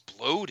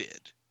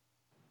exploded.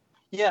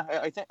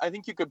 Yeah, I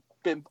think you could.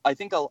 I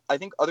think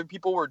other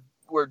people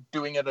were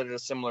doing it at a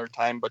similar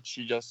time, but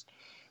she just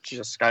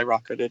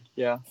skyrocketed.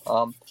 Yeah.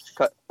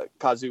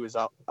 Kazu is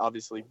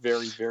obviously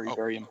very, very,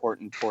 very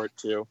important for it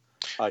too.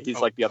 He's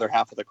like the other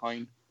half of the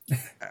coin.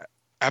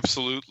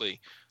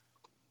 Absolutely.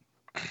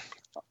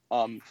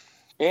 And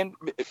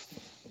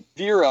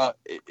Vera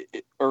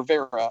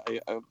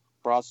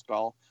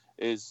Brosgall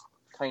is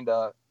kind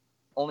of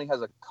only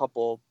has a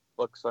couple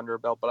books under her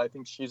belt, but I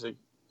think she's a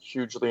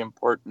hugely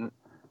important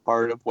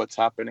part of what's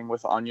happening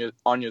with Anya.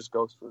 Anya's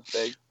Ghost was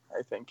big,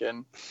 I think,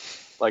 in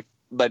like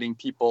letting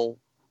people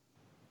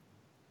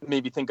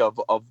maybe think of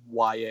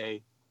YA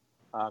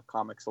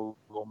comics a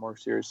little more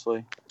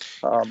seriously.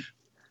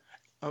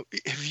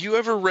 Have you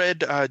ever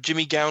read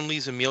Jimmy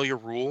Gownley's Amelia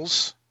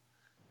Rules?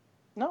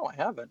 No, I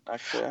haven't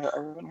actually. I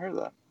haven't heard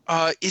that.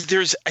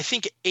 There's, I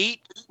think,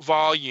 8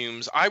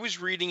 volumes. I was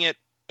reading it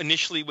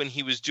initially when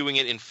he was doing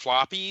it in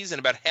floppies, and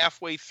about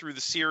halfway through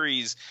the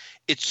series,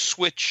 it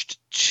switched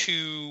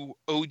to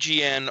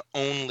OGN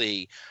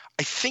only.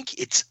 I think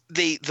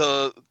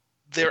they're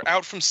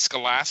out from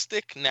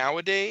Scholastic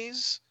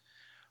nowadays.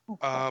 Do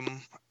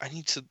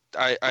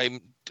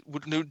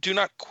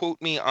not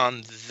quote me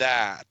on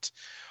that,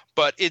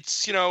 but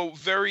it's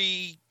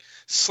very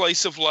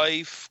slice of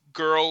life.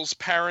 Girl's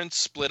parents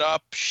split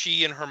up.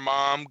 She and her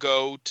mom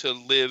go to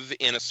live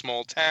in a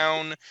small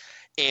town,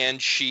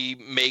 and she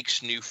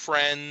makes new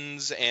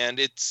friends. And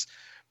it's,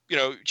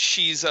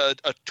 she's a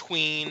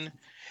tween.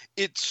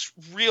 It's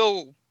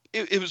real.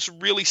 It was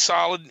really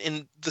solid,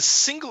 and the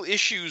single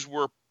issues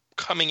were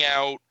coming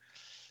out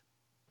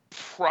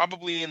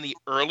probably in the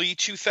early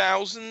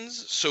 2000s,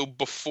 so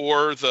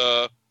before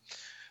the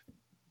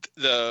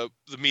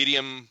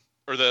medium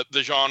or the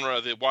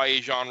genre, the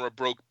YA genre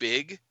broke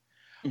big.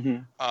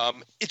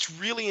 Mm-hmm. It's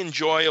really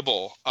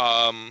enjoyable.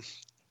 A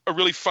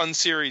really fun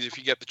series if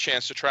you get the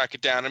chance to track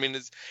it down. I mean,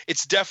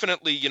 it's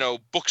definitely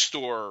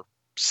bookstore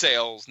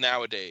sales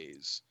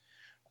nowadays,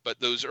 but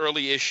those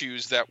early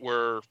issues that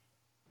were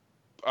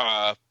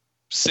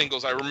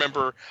singles, I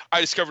remember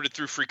I discovered it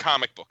through Free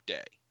Comic Book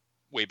Day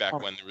way back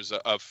when there was a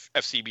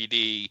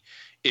FCBD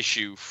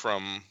issue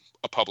from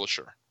a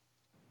publisher.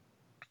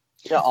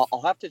 Yeah,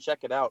 I'll have to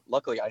check it out.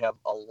 Luckily, I have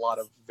a lot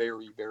of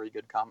very, very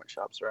good comic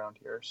shops around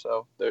here,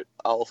 so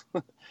I'll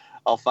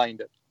find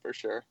it for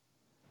sure.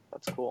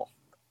 That's cool.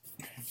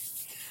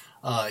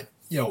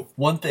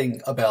 One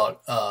thing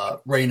about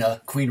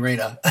Queen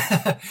Reina,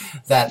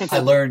 that I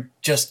learned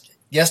just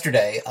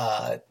yesterday,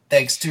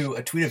 thanks to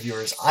a tweet of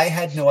yours. I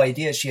had no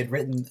idea she had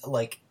written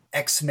like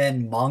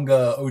X-Men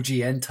manga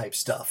OGN type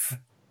stuff.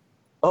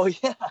 Oh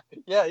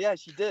yeah,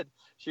 she did.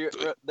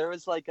 There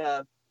was like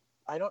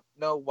I don't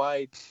know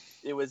why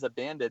it was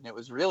abandoned. It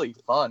was really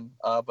fun,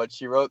 but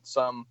she wrote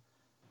some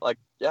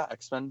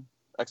X-Men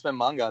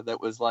manga that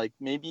was like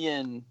maybe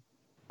in,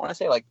 I want to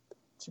say like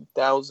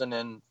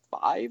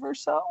 2005 or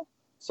so.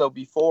 So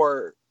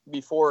before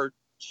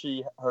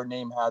her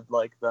name had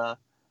like the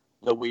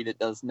weight it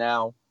does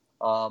now.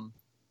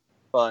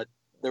 But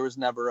there was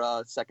never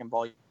a second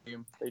volume.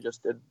 They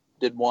just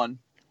did one.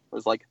 It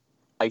was like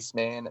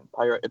Iceman and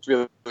Pirate. It's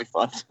really, really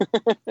fun.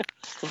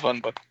 It's a fun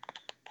book.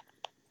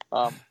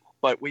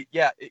 But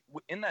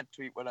in that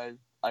tweet, what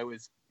I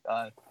was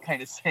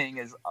kind of saying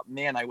is,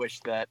 man, I wish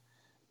that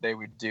they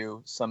would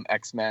do some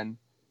X-Men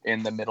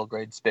in the middle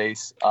grade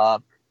space.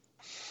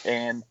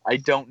 And I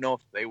don't know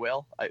if they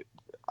will.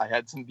 I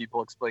had some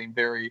people explain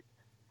very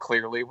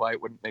clearly why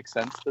it wouldn't make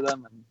sense to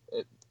them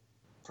and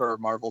for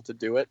Marvel to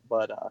do it,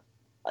 but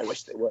I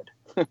wish they would.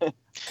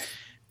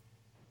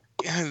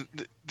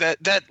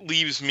 That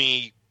leaves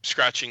me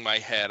scratching my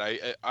head.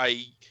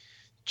 I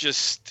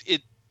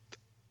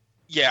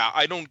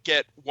don't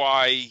get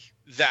why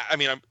that. I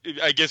mean,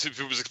 I guess if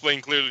it was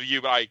explained clearly to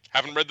you, but I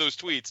haven't read those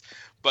tweets.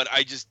 But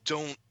I just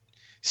don't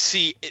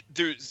see it.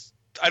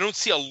 I don't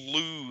see a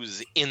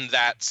lose in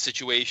that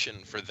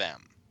situation for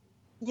them.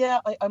 Yeah,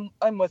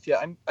 I'm with you.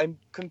 I'm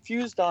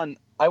confused on.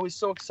 I was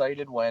so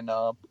excited when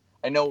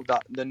I know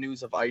that the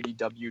news of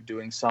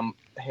IDW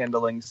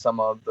handling some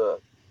of the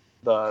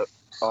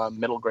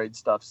middle grade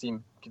stuff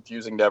seemed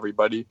confusing to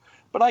everybody,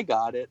 but I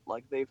got it.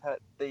 Like they've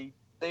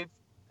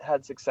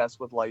had success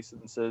with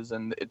licenses,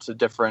 and it's a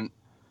different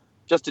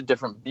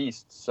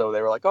beast. So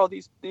they were like, oh,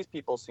 these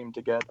people seem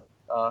to get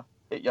a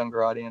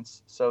younger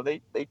audience, so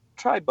they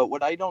tried. But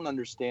what I don't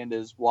understand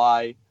is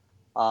why,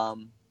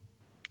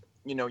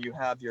 you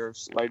have your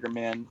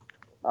Spider-Man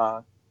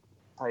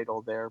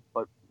title there,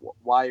 but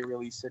why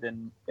release it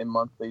in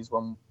monthlies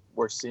when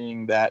we're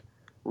seeing that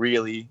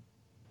really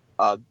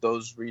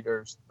those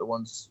readers, the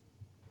ones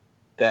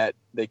that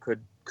they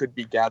could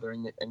be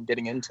gathering and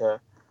getting into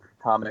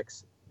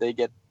comics, they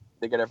get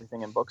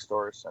everything in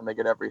bookstores and they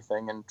get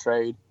everything in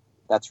trade.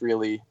 That's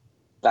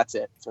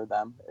it for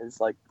them, is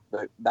like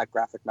that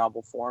graphic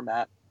novel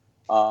format.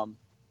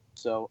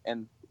 So,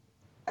 and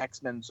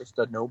X-Men's just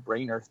a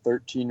no-brainer.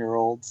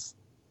 13-year-olds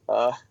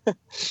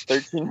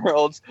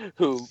 13-year-olds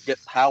who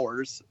get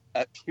powers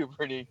at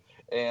puberty,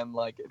 and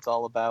like it's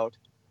all about,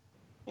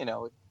 you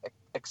know,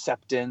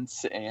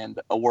 acceptance and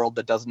a world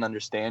that doesn't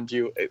understand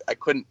you. I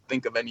couldn't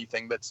think of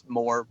anything that's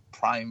more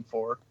prime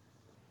for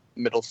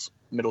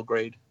middle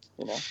grade.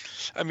 You know,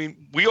 I mean,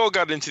 we all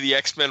got into the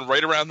X-Men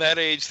right around that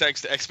age,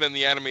 thanks to X-Men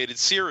the Animated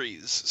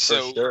Series.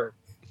 So for sure.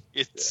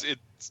 it's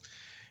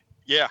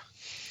yeah.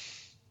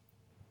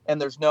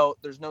 And there's no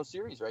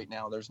series right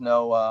now. There's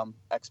no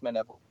X-Men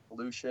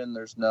Evolution.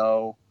 There's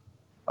no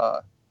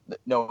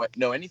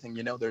anything.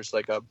 You know, there's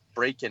like a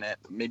break in it.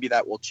 Maybe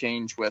that will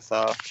change with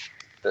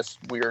this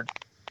weird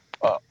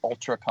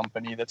Ultra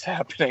company that's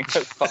happening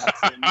with Fox.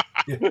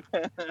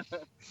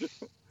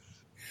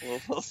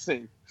 We'll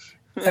see.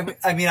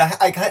 I mean,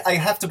 I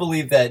have to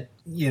believe that,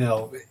 you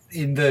know,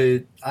 in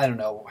the, I don't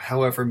know,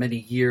 however many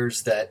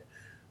years that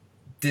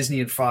Disney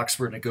and Fox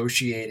were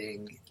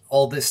negotiating,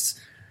 all this,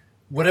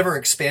 whatever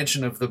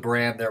expansion of the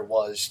brand there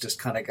was, just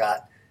kind of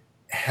got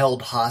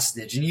held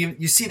hostage. And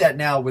you see that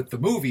now with the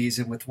movies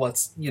and with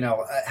what's, you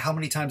know, how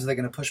many times are they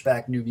going to push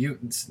back New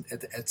Mutants,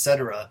 et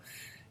cetera?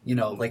 You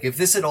know, like if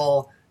this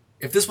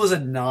was a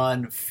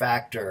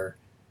non-factor,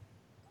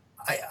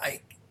 I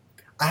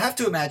have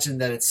to imagine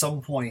that at some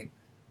point,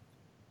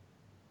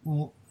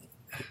 I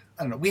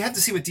don't know, we have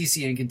to see what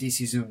DC Ink and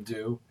DC Zoom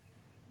do,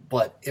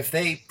 but if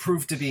they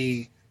prove to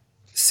be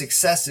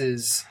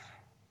successes,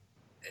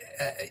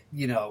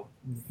 you know,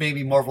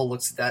 maybe Marvel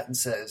looks at that and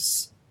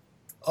says,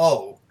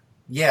 oh,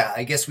 yeah,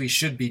 I guess we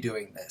should be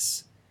doing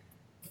this.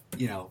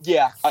 You know.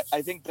 Yeah,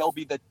 I think they'll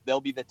be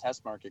the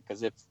test market,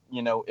 because if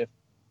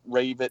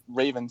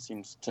Raven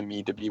seems to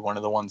me to be one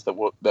of the ones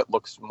that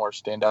looks more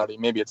standouty.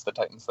 Maybe it's the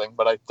Titans thing,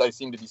 but I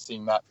seem to be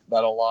seeing that a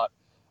lot.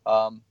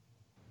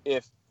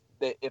 If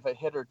a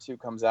hit or two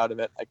comes out of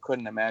it, I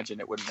couldn't imagine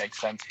it would make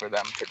sense for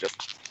them to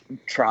just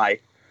try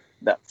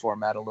that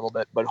format a little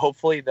bit. But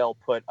hopefully they'll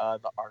put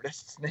the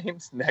artists'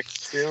 names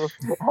next to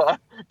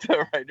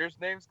the writers'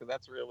 names, because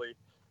that's really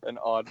an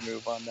odd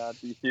move on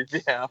DC's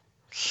behalf.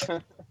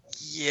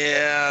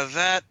 Yeah,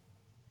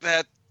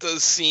 that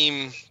does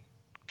seem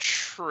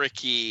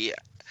tricky.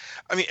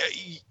 I mean,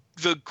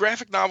 the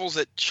graphic novels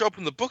that show up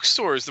in the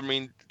bookstores, I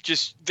mean,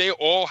 just they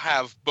all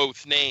have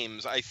both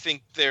names. I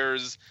think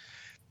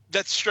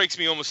that strikes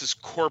me almost as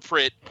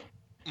corporate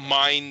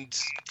mind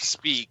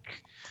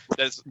speak.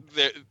 That's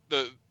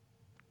the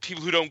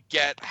people who don't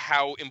get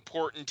how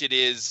important it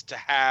is to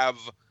have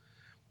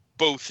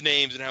both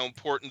names and how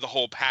important the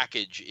whole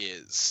package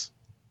is.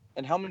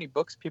 And how many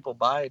books people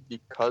buy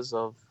because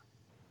of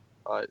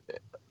the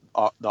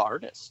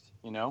artist,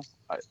 you know?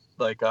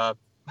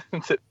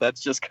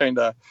 That's just kind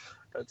of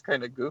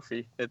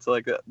goofy. It's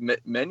like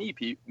many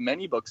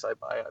books I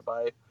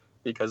buy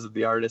because of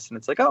the artist, and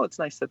it's like, oh, it's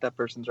nice that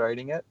person's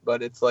writing it,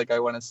 but it's like I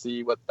want to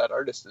see what that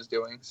artist is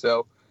doing.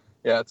 So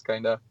yeah, it's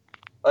kind of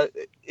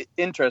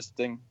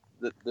interesting,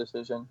 the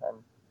decision.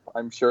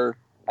 I'm sure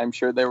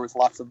there was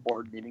lots of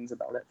board meetings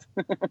about it.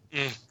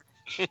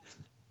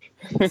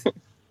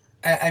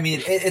 I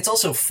mean, it's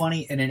also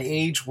funny in an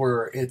age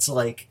where it's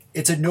like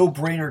it's a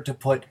no-brainer to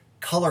put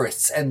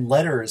colorists and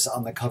letters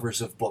on the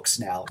covers of books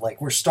now. Like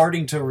we're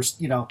starting to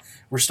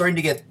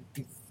get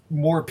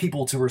more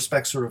people to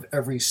respect sort of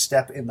every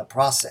step in the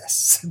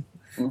process.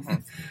 Mm-hmm.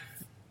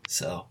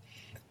 So,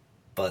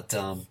 but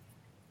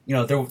you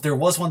know, there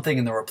was one thing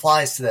in the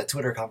replies to that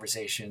Twitter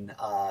conversation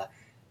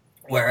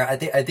where I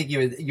think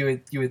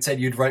you had said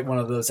you'd write one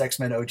of those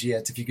X-Men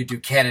OGNs if you could do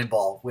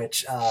Cannonball,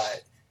 which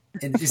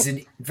is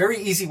a very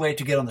easy way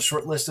to get on the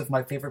short list of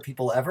my favorite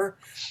people ever.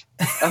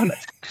 Oh,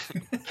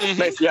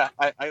 nice. Yeah,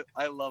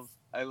 I love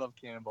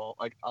Cannonball.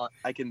 Like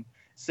I can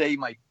say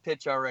my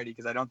pitch already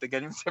because I don't think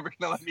anyone's ever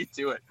gonna let me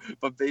do it.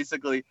 But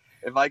basically,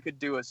 if I could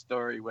do a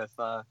story with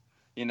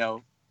you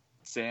know,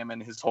 Sam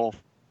and his whole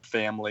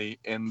family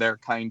in their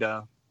kind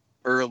of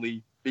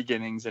early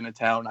beginnings in a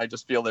town, I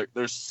just feel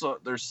there's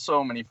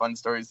so many fun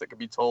stories that could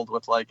be told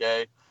with like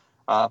a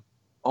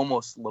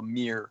almost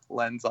Lemire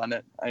lens on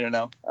it. I don't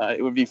know.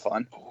 It would be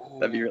fun.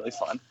 That'd be really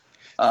fun.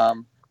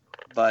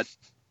 But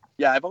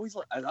yeah, I've always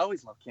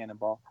loved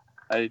Cannonball.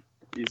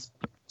 He's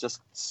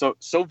just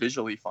so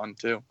visually fun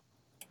too.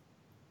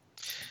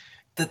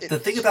 The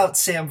thing about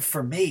Sam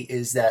for me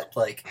is that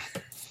like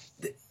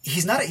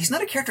he's not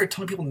a character a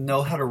ton of people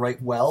know how to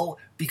write well,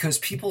 because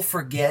people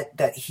forget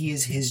that he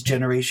is his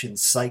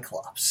generation's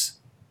Cyclops.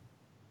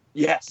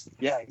 Yes.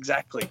 Yeah.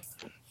 Exactly.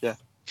 Yeah.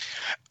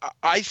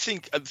 I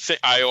think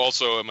I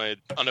also am an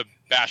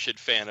unabashed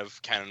fan of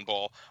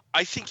Cannonball.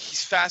 I think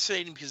he's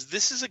fascinating because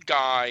this is a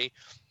guy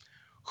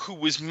who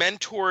was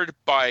mentored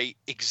by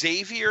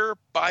Xavier,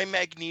 by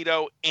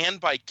Magneto,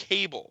 and by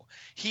Cable.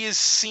 He has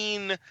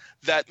seen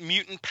that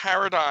mutant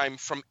paradigm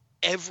from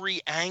every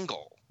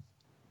angle.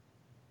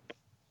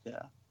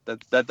 Yeah,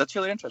 that's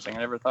really interesting. I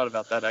never thought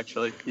about that,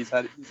 actually. He's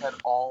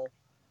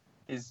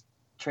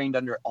trained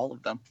under all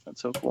of them.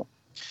 That's so cool.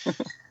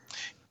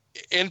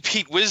 And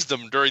Pete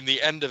Wisdom during the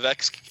end of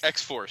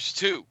X-Force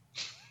too.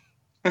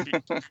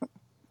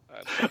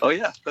 Oh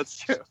yeah, that's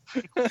true.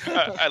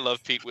 I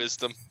love Pete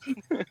Wisdom.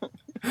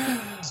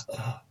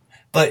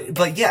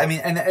 But yeah, I mean,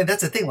 and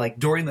that's the thing. Like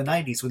during the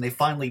 '90s, when they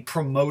finally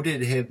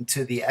promoted him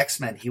to the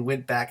X-Men, he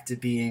went back to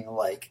being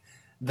like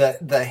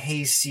the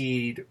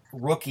hayseed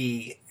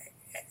rookie,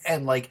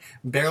 and like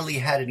barely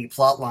had any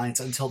plot lines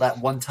until that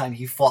one time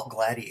he fought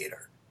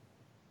Gladiator.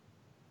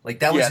 Like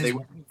that was Yeah, his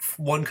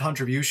one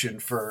contribution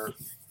for,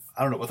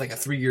 I don't know, with like a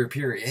 3-year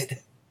period.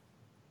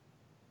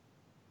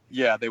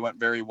 yeah, they went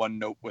very one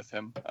note with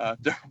him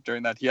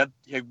during that. He had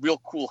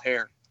real cool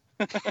hair.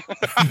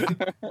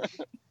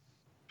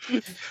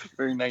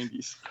 Very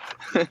 90s.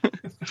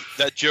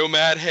 That Joe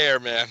Mad hair,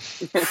 man.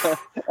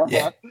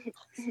 Yeah.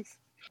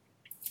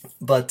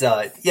 But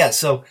yeah,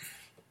 so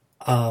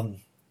I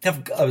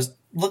was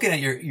looking at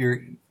your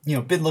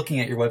been looking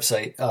at your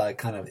website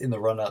kind of in the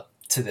run up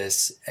to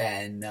this,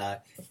 and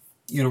right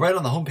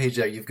on the homepage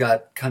there, you've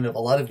got kind of a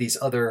lot of these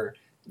other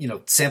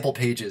sample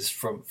pages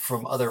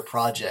from other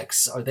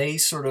projects. Are they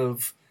sort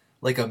of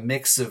like a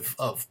mix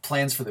of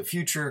plans for the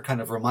future,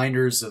 kind of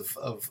reminders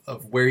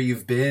of where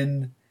you've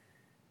been?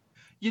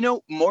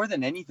 More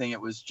than anything, it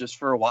was just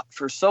for a while.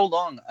 For so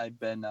long, I've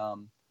been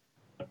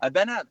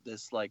at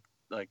this like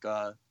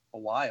a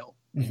while.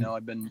 Mm-hmm.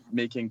 I've been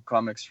making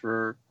comics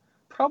for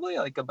probably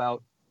like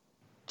about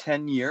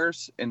 10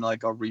 years in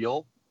like a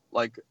real,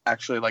 like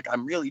actually like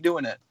I'm really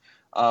doing it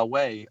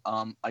way.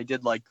 I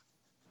did like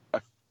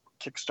a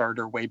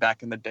Kickstarter way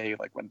back in the day,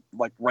 like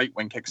right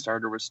when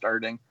Kickstarter was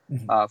starting,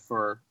 Mm-hmm.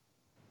 for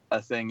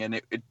a thing,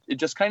 and it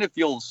just kind of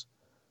feels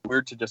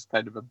weird to just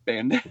kind of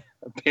abandon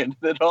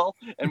it all.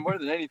 And more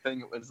than anything,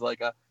 it was like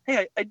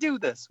hey, I do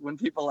this when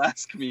people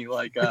ask me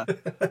like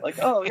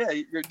oh yeah,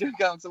 you're doing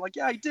comics. I'm like,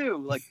 yeah, I do.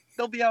 Like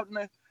they'll be out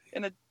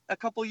in a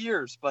couple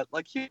years, but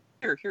like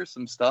here's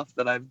some stuff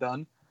that I've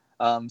done.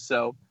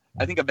 So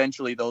I think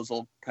eventually those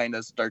will kind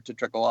of start to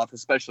trickle off,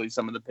 especially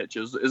some of the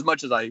pitches. As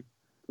much as I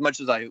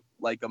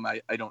like them,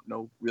 I don't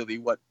know really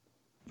what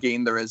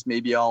gain there is.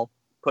 Maybe I'll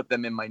put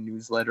them in my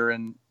newsletter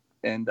and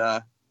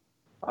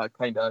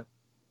kind of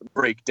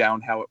break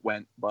down how it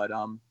went. But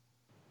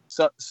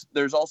so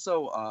there's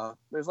also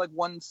there's like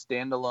one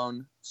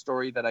standalone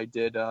story that I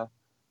did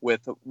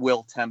with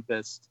Will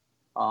Tempest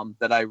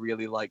that I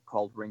really like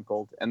called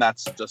Wrinkled, and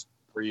that's just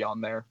free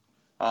on there.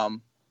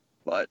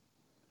 But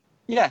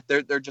yeah,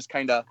 they're just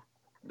kind of,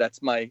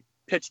 that's my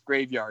pitched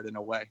graveyard in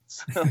a way.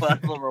 So a lot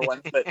of them are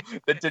ones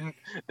that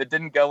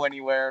didn't go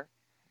anywhere.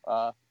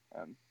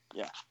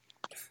 Yeah.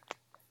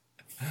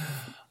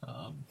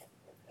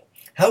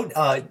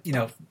 How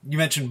you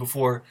mentioned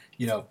before,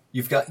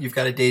 you've got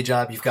a day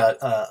job, you've got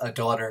a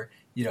daughter.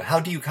 How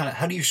do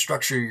you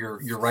structure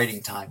your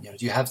writing time?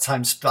 Do you have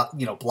time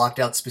blocked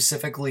out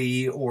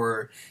specifically,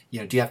 or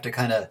do you have to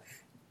kind of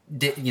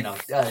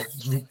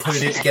put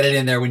it in, get it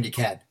in there when you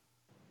can?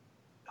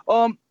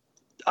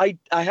 I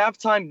have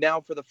time now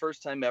for the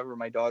first time ever.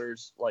 My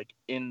daughter's like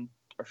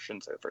or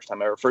shouldn't say the first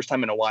time ever, first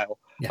time in a while,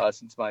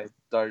 since my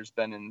daughter's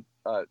been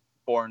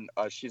born.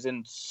 She's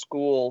in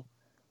school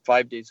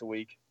 5 days a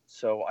week.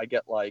 So I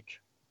get like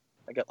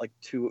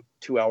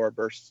 2-hour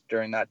bursts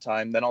during that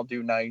time. Then I'll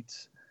do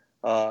nights.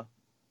 And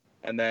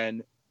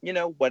then,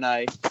 when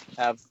I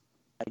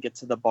get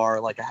to the bar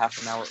like a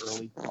half an hour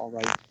early, I'll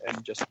write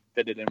and just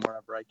fit it in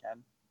wherever I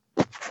can.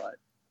 But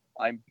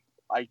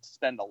I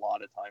spend a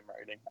lot of time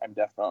writing. I'm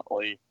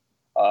definitely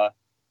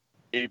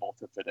able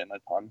to fit in a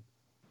ton.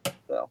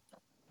 So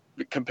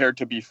compared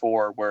to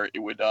before, where it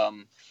would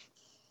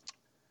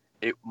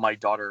my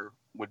daughter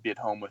would be at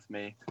home with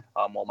me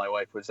while my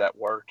wife was at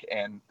work,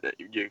 and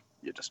you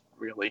just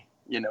really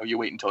you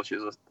wait until she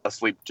was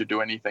asleep to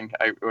do anything.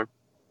 I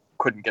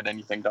couldn't get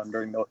anything done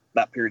during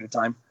that period of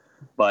time,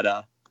 but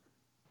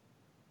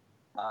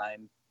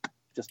I'm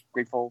just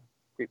grateful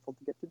to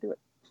get to do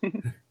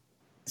it.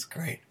 It's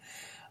great.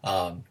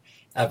 I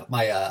have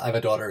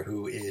a daughter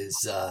who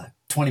is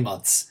 20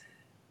 months,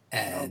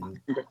 and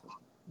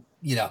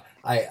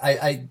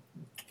I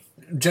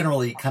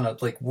generally kind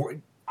of like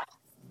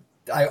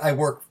I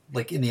work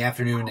like in the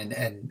afternoon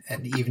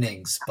and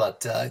evenings,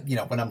 but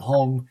when I'm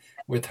home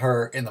with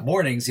her in the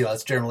mornings,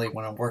 it's generally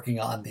when I'm working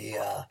on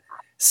the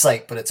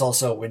site, but it's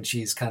also when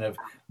she's kind of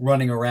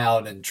running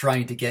around and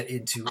trying to get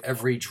into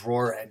every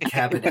drawer and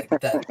cabinet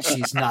that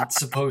she's not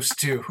supposed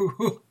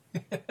to.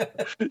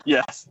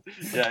 Yes.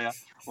 Yeah.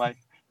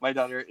 My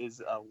daughter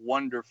is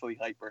wonderfully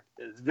hyper.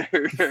 Is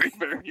very, very,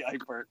 very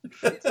hyper.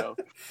 So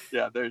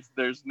yeah,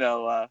 there's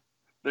no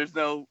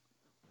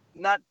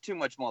not too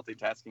much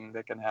multitasking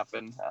that can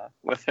happen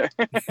with her.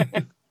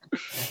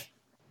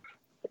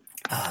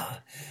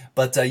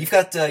 But you're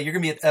going to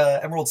be at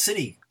Emerald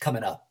City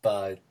coming up.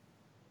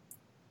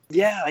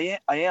 Yeah,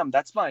 I am.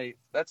 That's like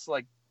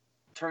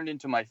turned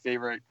into my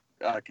favorite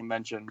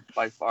convention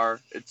by far.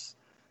 It's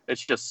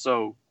just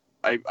so.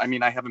 I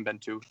mean, I haven't been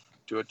to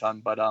a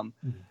ton, but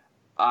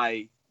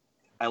I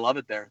love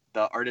it there.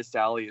 The Artist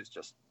Alley is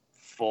just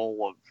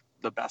full of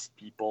the best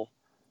people,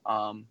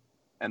 and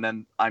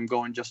then I'm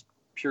going just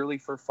purely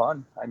for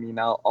fun. I mean,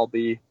 I'll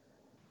be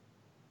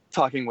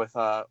talking with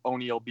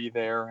Oni will be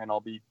there, and I'll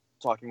be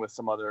talking with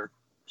some other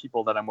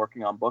people that I'm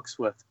working on books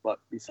with. But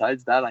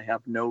besides that, I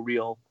have no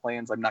real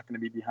plans. I'm not going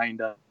to be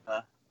behind a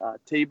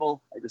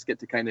table. I just get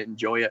to kind of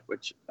enjoy it,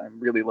 which I'm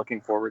really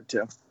looking forward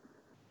to.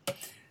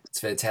 It's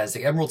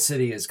fantastic. Emerald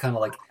City is kind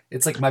of like,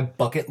 it's like my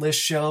bucket list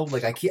show.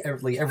 Like I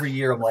can't, like every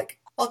year I'm like,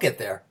 I'll get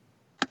there.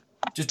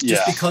 Just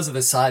because of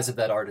the size of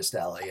that artist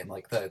alley and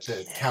like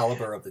the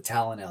caliber of the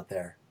talent out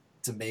there.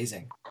 It's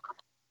amazing.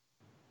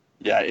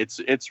 Yeah,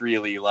 it's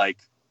really like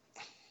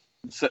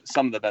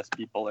some of the best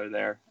people are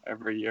there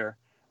every year.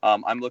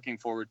 I'm looking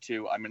forward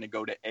to, I'm going to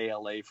go to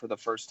ALA for the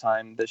first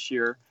time this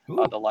year,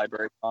 the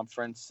library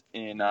conference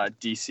in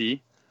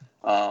DC.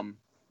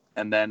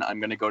 And then I'm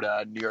going to go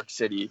to New York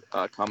City.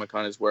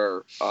 Comic-Con is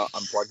where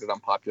Unplugged and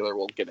Unpopular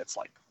will get its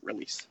like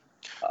release.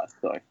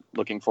 So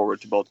looking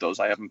forward to both those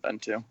I haven't been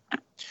to.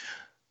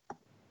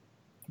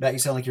 Matt, you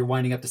sound like you're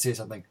winding up to say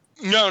something.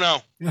 No.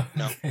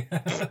 Okay.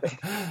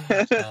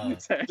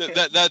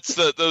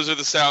 Those are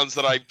the sounds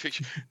that I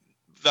picture,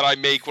 that I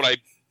make when I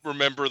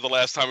remember the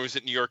last time I was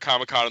at New York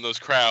Comic Con and those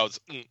crowds.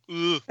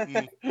 You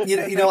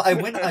know, I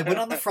went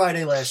on the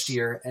Friday last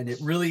year, and it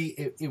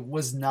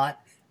was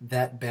not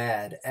that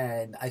bad.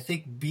 And I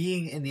think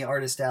being in the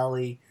artist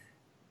alley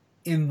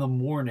in the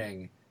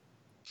morning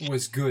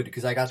was good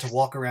because I got to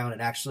walk around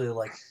and actually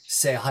like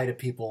say hi to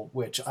people,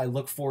 which I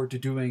look forward to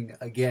doing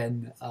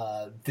again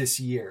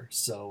this year.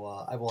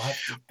 So I will have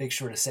to make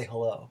sure to say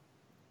hello.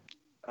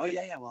 Oh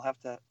yeah, we'll have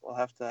to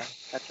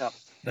catch up.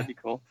 That'd be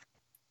cool.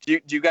 Do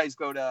you guys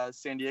go to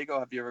San Diego?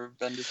 Have you ever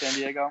been to San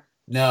Diego?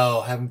 No,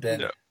 haven't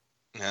been.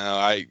 No,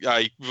 I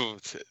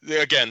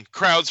again,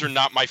 crowds are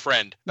not my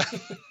friend.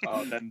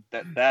 Oh, then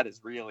that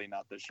is really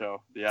not the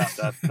show. Yeah,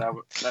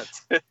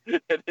 that's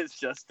it is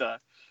just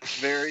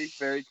very,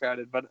 very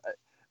crowded. But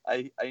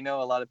I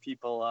know a lot of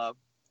people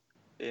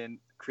in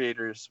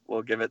creators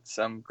will give it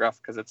some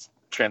gruff because it's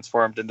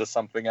transformed into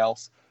something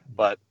else.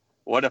 But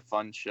what a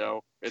fun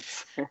show!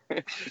 It's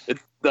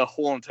the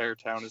whole entire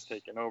town is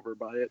taken over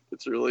by it.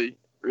 It's really,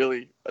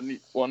 really a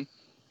neat one.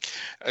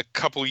 A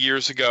couple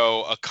years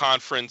ago, a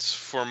conference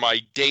for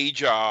my day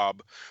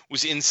job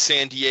was in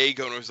San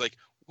Diego, and I was like,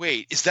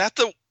 wait, is that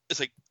it's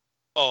like,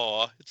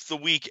 oh, it's the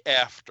week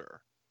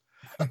after.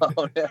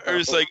 Oh, no. I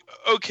was like,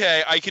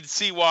 okay, I can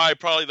see why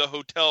probably the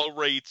hotel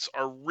rates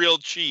are real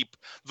cheap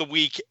the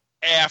week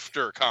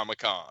after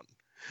Comic-Con.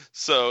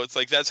 So it's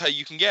like, that's how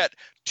you can get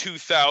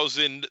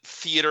 2,000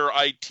 theater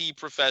IT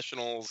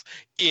professionals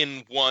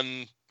in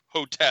one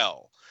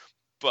hotel.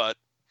 But,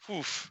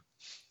 oof.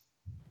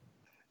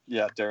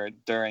 Yeah,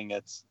 during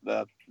it's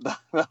the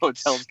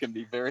hotels can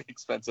be very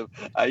expensive.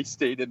 I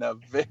stayed in a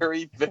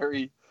very,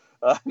 very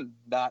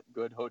not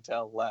good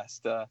hotel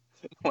last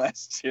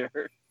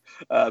year.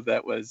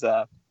 That was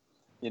a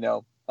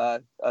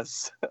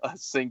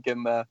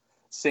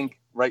sink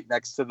right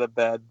next to the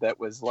bed. That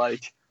was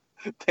like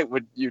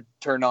you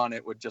turn on,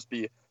 it would just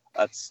be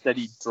a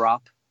steady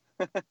drop.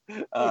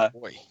 Oh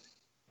boy!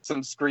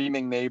 Some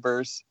screaming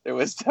neighbors. It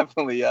was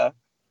definitely I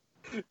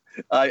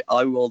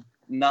will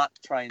not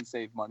try and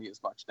save money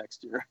as much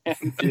next year.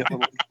 It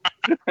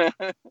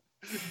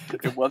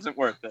wasn't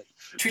worth it.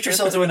 Treat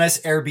yourself to a nice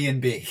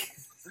Airbnb.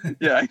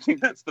 Yeah, I think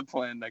that's the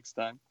plan next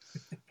time.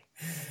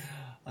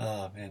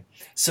 Oh man.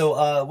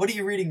 So what are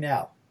you reading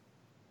now?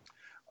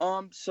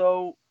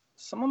 So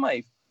some of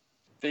my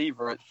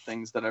favorite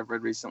things that I've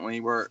read recently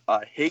were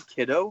Hey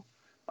Kiddo,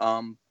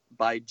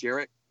 by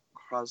Jarek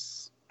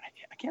Kros.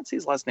 I can't say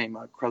his last name,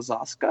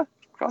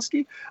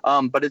 Krosky.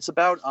 But it's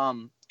about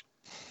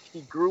he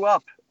grew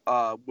up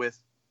with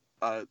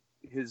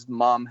his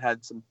mom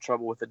had some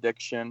trouble with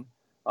addiction,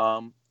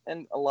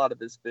 and a lot of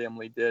his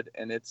family did,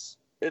 and it's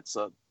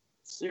a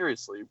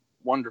seriously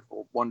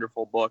wonderful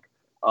book,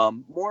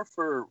 more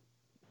for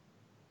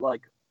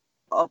like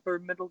upper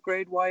middle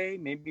grade YA.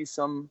 Maybe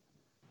some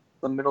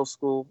middle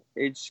school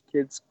age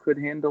kids could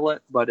handle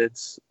it, but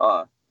it's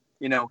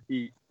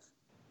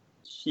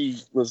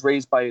he was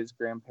raised by his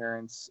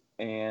grandparents,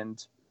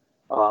 and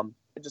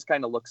it just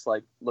kind of looks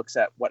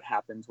at what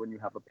happens when you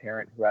have a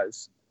parent who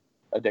has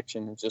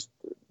addiction. It's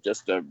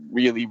just a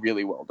really,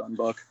 really well done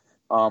book.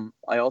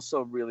 I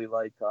also really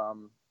like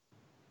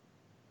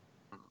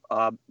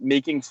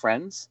Making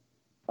Friends.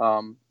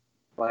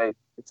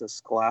 It's a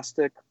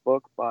Scholastic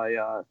book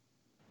by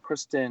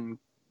Kristen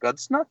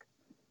Gudsnuck,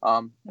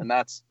 and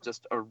that's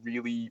just a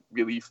really,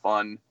 really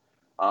fun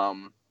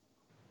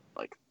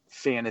like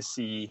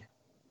fantasy,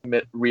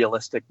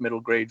 realistic middle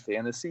grade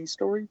fantasy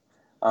story.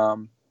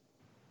 And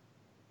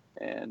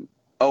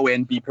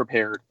Be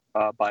Prepared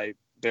by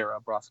Vera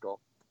Brosgol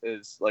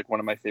is like one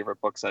of my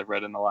favorite books I've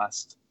read in the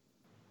last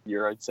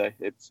year, I'd say.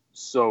 It's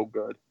so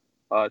good.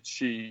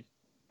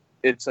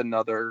 It's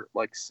another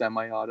like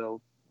semi-auto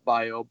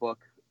bio book,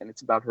 and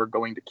it's about her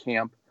going to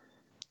camp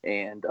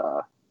and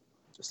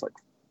just like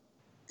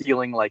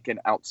feeling like an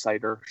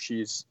outsider.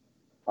 She's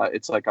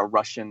it's like a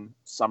Russian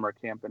summer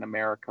camp in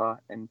America,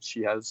 and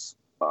she has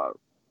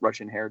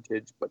Russian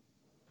heritage, but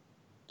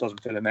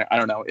doesn't fit in there. I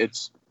don't know.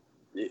 It's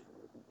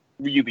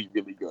really,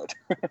 really good.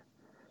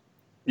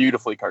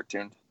 Beautifully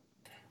cartooned.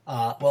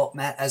 Well,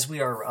 Matt, as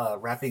we are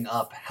wrapping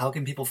up, how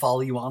can people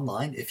follow you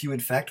online if you, in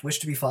fact, wish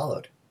to be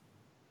followed?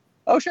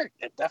 Oh, sure.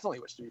 It definitely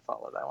wish to be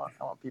followed. I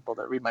want people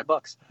to read my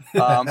books.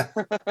 So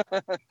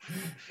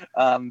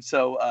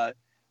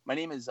my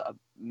name is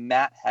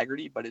Matt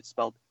Haggerty, but it's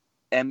spelled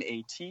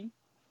MAT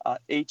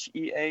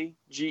HEAGERTY.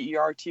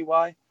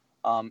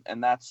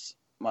 And that's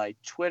my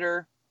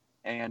Twitter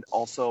and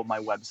also my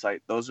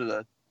website. Those are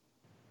the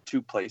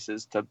two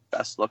places to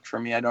best look for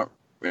me. I don't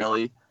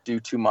really do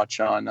too much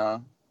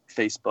on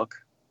Facebook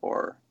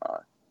or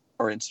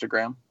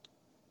Instagram.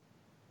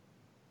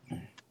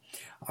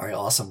 All right,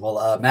 awesome.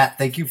 Well, Matt,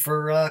 thank you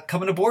for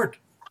coming aboard.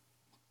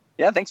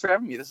 Yeah, thanks for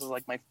having me. This is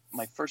like my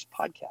first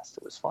podcast.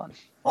 It was fun.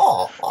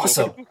 Oh,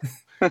 awesome.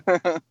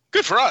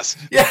 Good for us.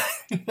 Yeah.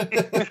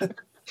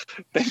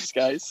 Thanks,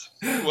 guys.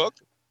 Well,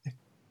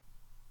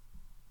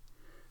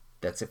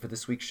 That's it for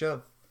this week's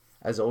show.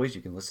 As always,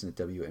 you can listen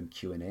to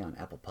WMQ&A on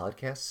Apple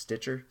Podcasts,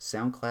 Stitcher,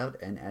 SoundCloud,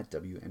 and at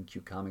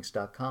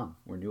WMQcomics.com,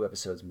 where new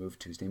episodes move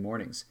Tuesday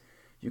mornings.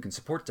 You can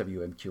support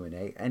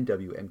WMQ&A and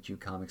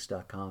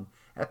WMQcomics.com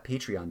at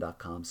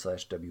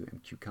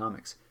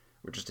patreon.com/WMQcomics,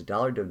 where just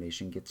 $1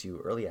 donation gets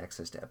you early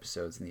access to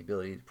episodes and the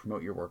ability to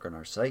promote your work on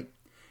our site,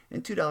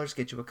 and $2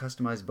 gets you a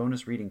customized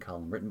bonus reading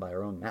column written by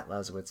our own Matt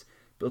Lazowitz,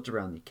 built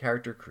around the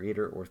character,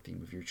 creator, or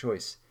theme of your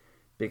choice.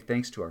 Big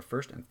thanks to our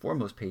first and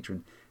foremost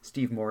patron,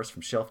 Steve Morris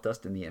from Shelf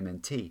Dust and the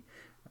MNT.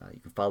 You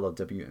can follow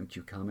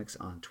WMQ Comics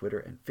on Twitter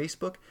and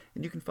Facebook,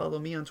 and you can follow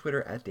me on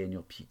Twitter at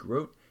Daniel P.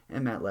 Grote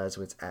and Matt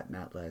Lazowitz at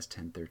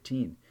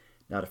MattLaz1013.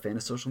 Not a fan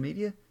of social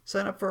media?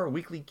 Sign up for our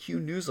weekly Q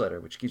newsletter,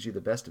 which gives you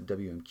the best of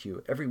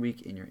WMQ every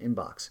week in your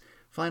inbox.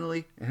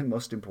 Finally, and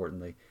most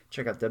importantly,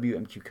 check out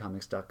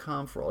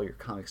WMQcomics.com for all your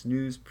comics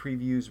news,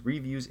 previews,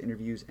 reviews,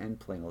 interviews, and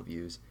panel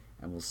views,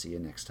 and we'll see you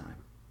next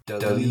time.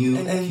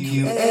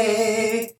 WMQA.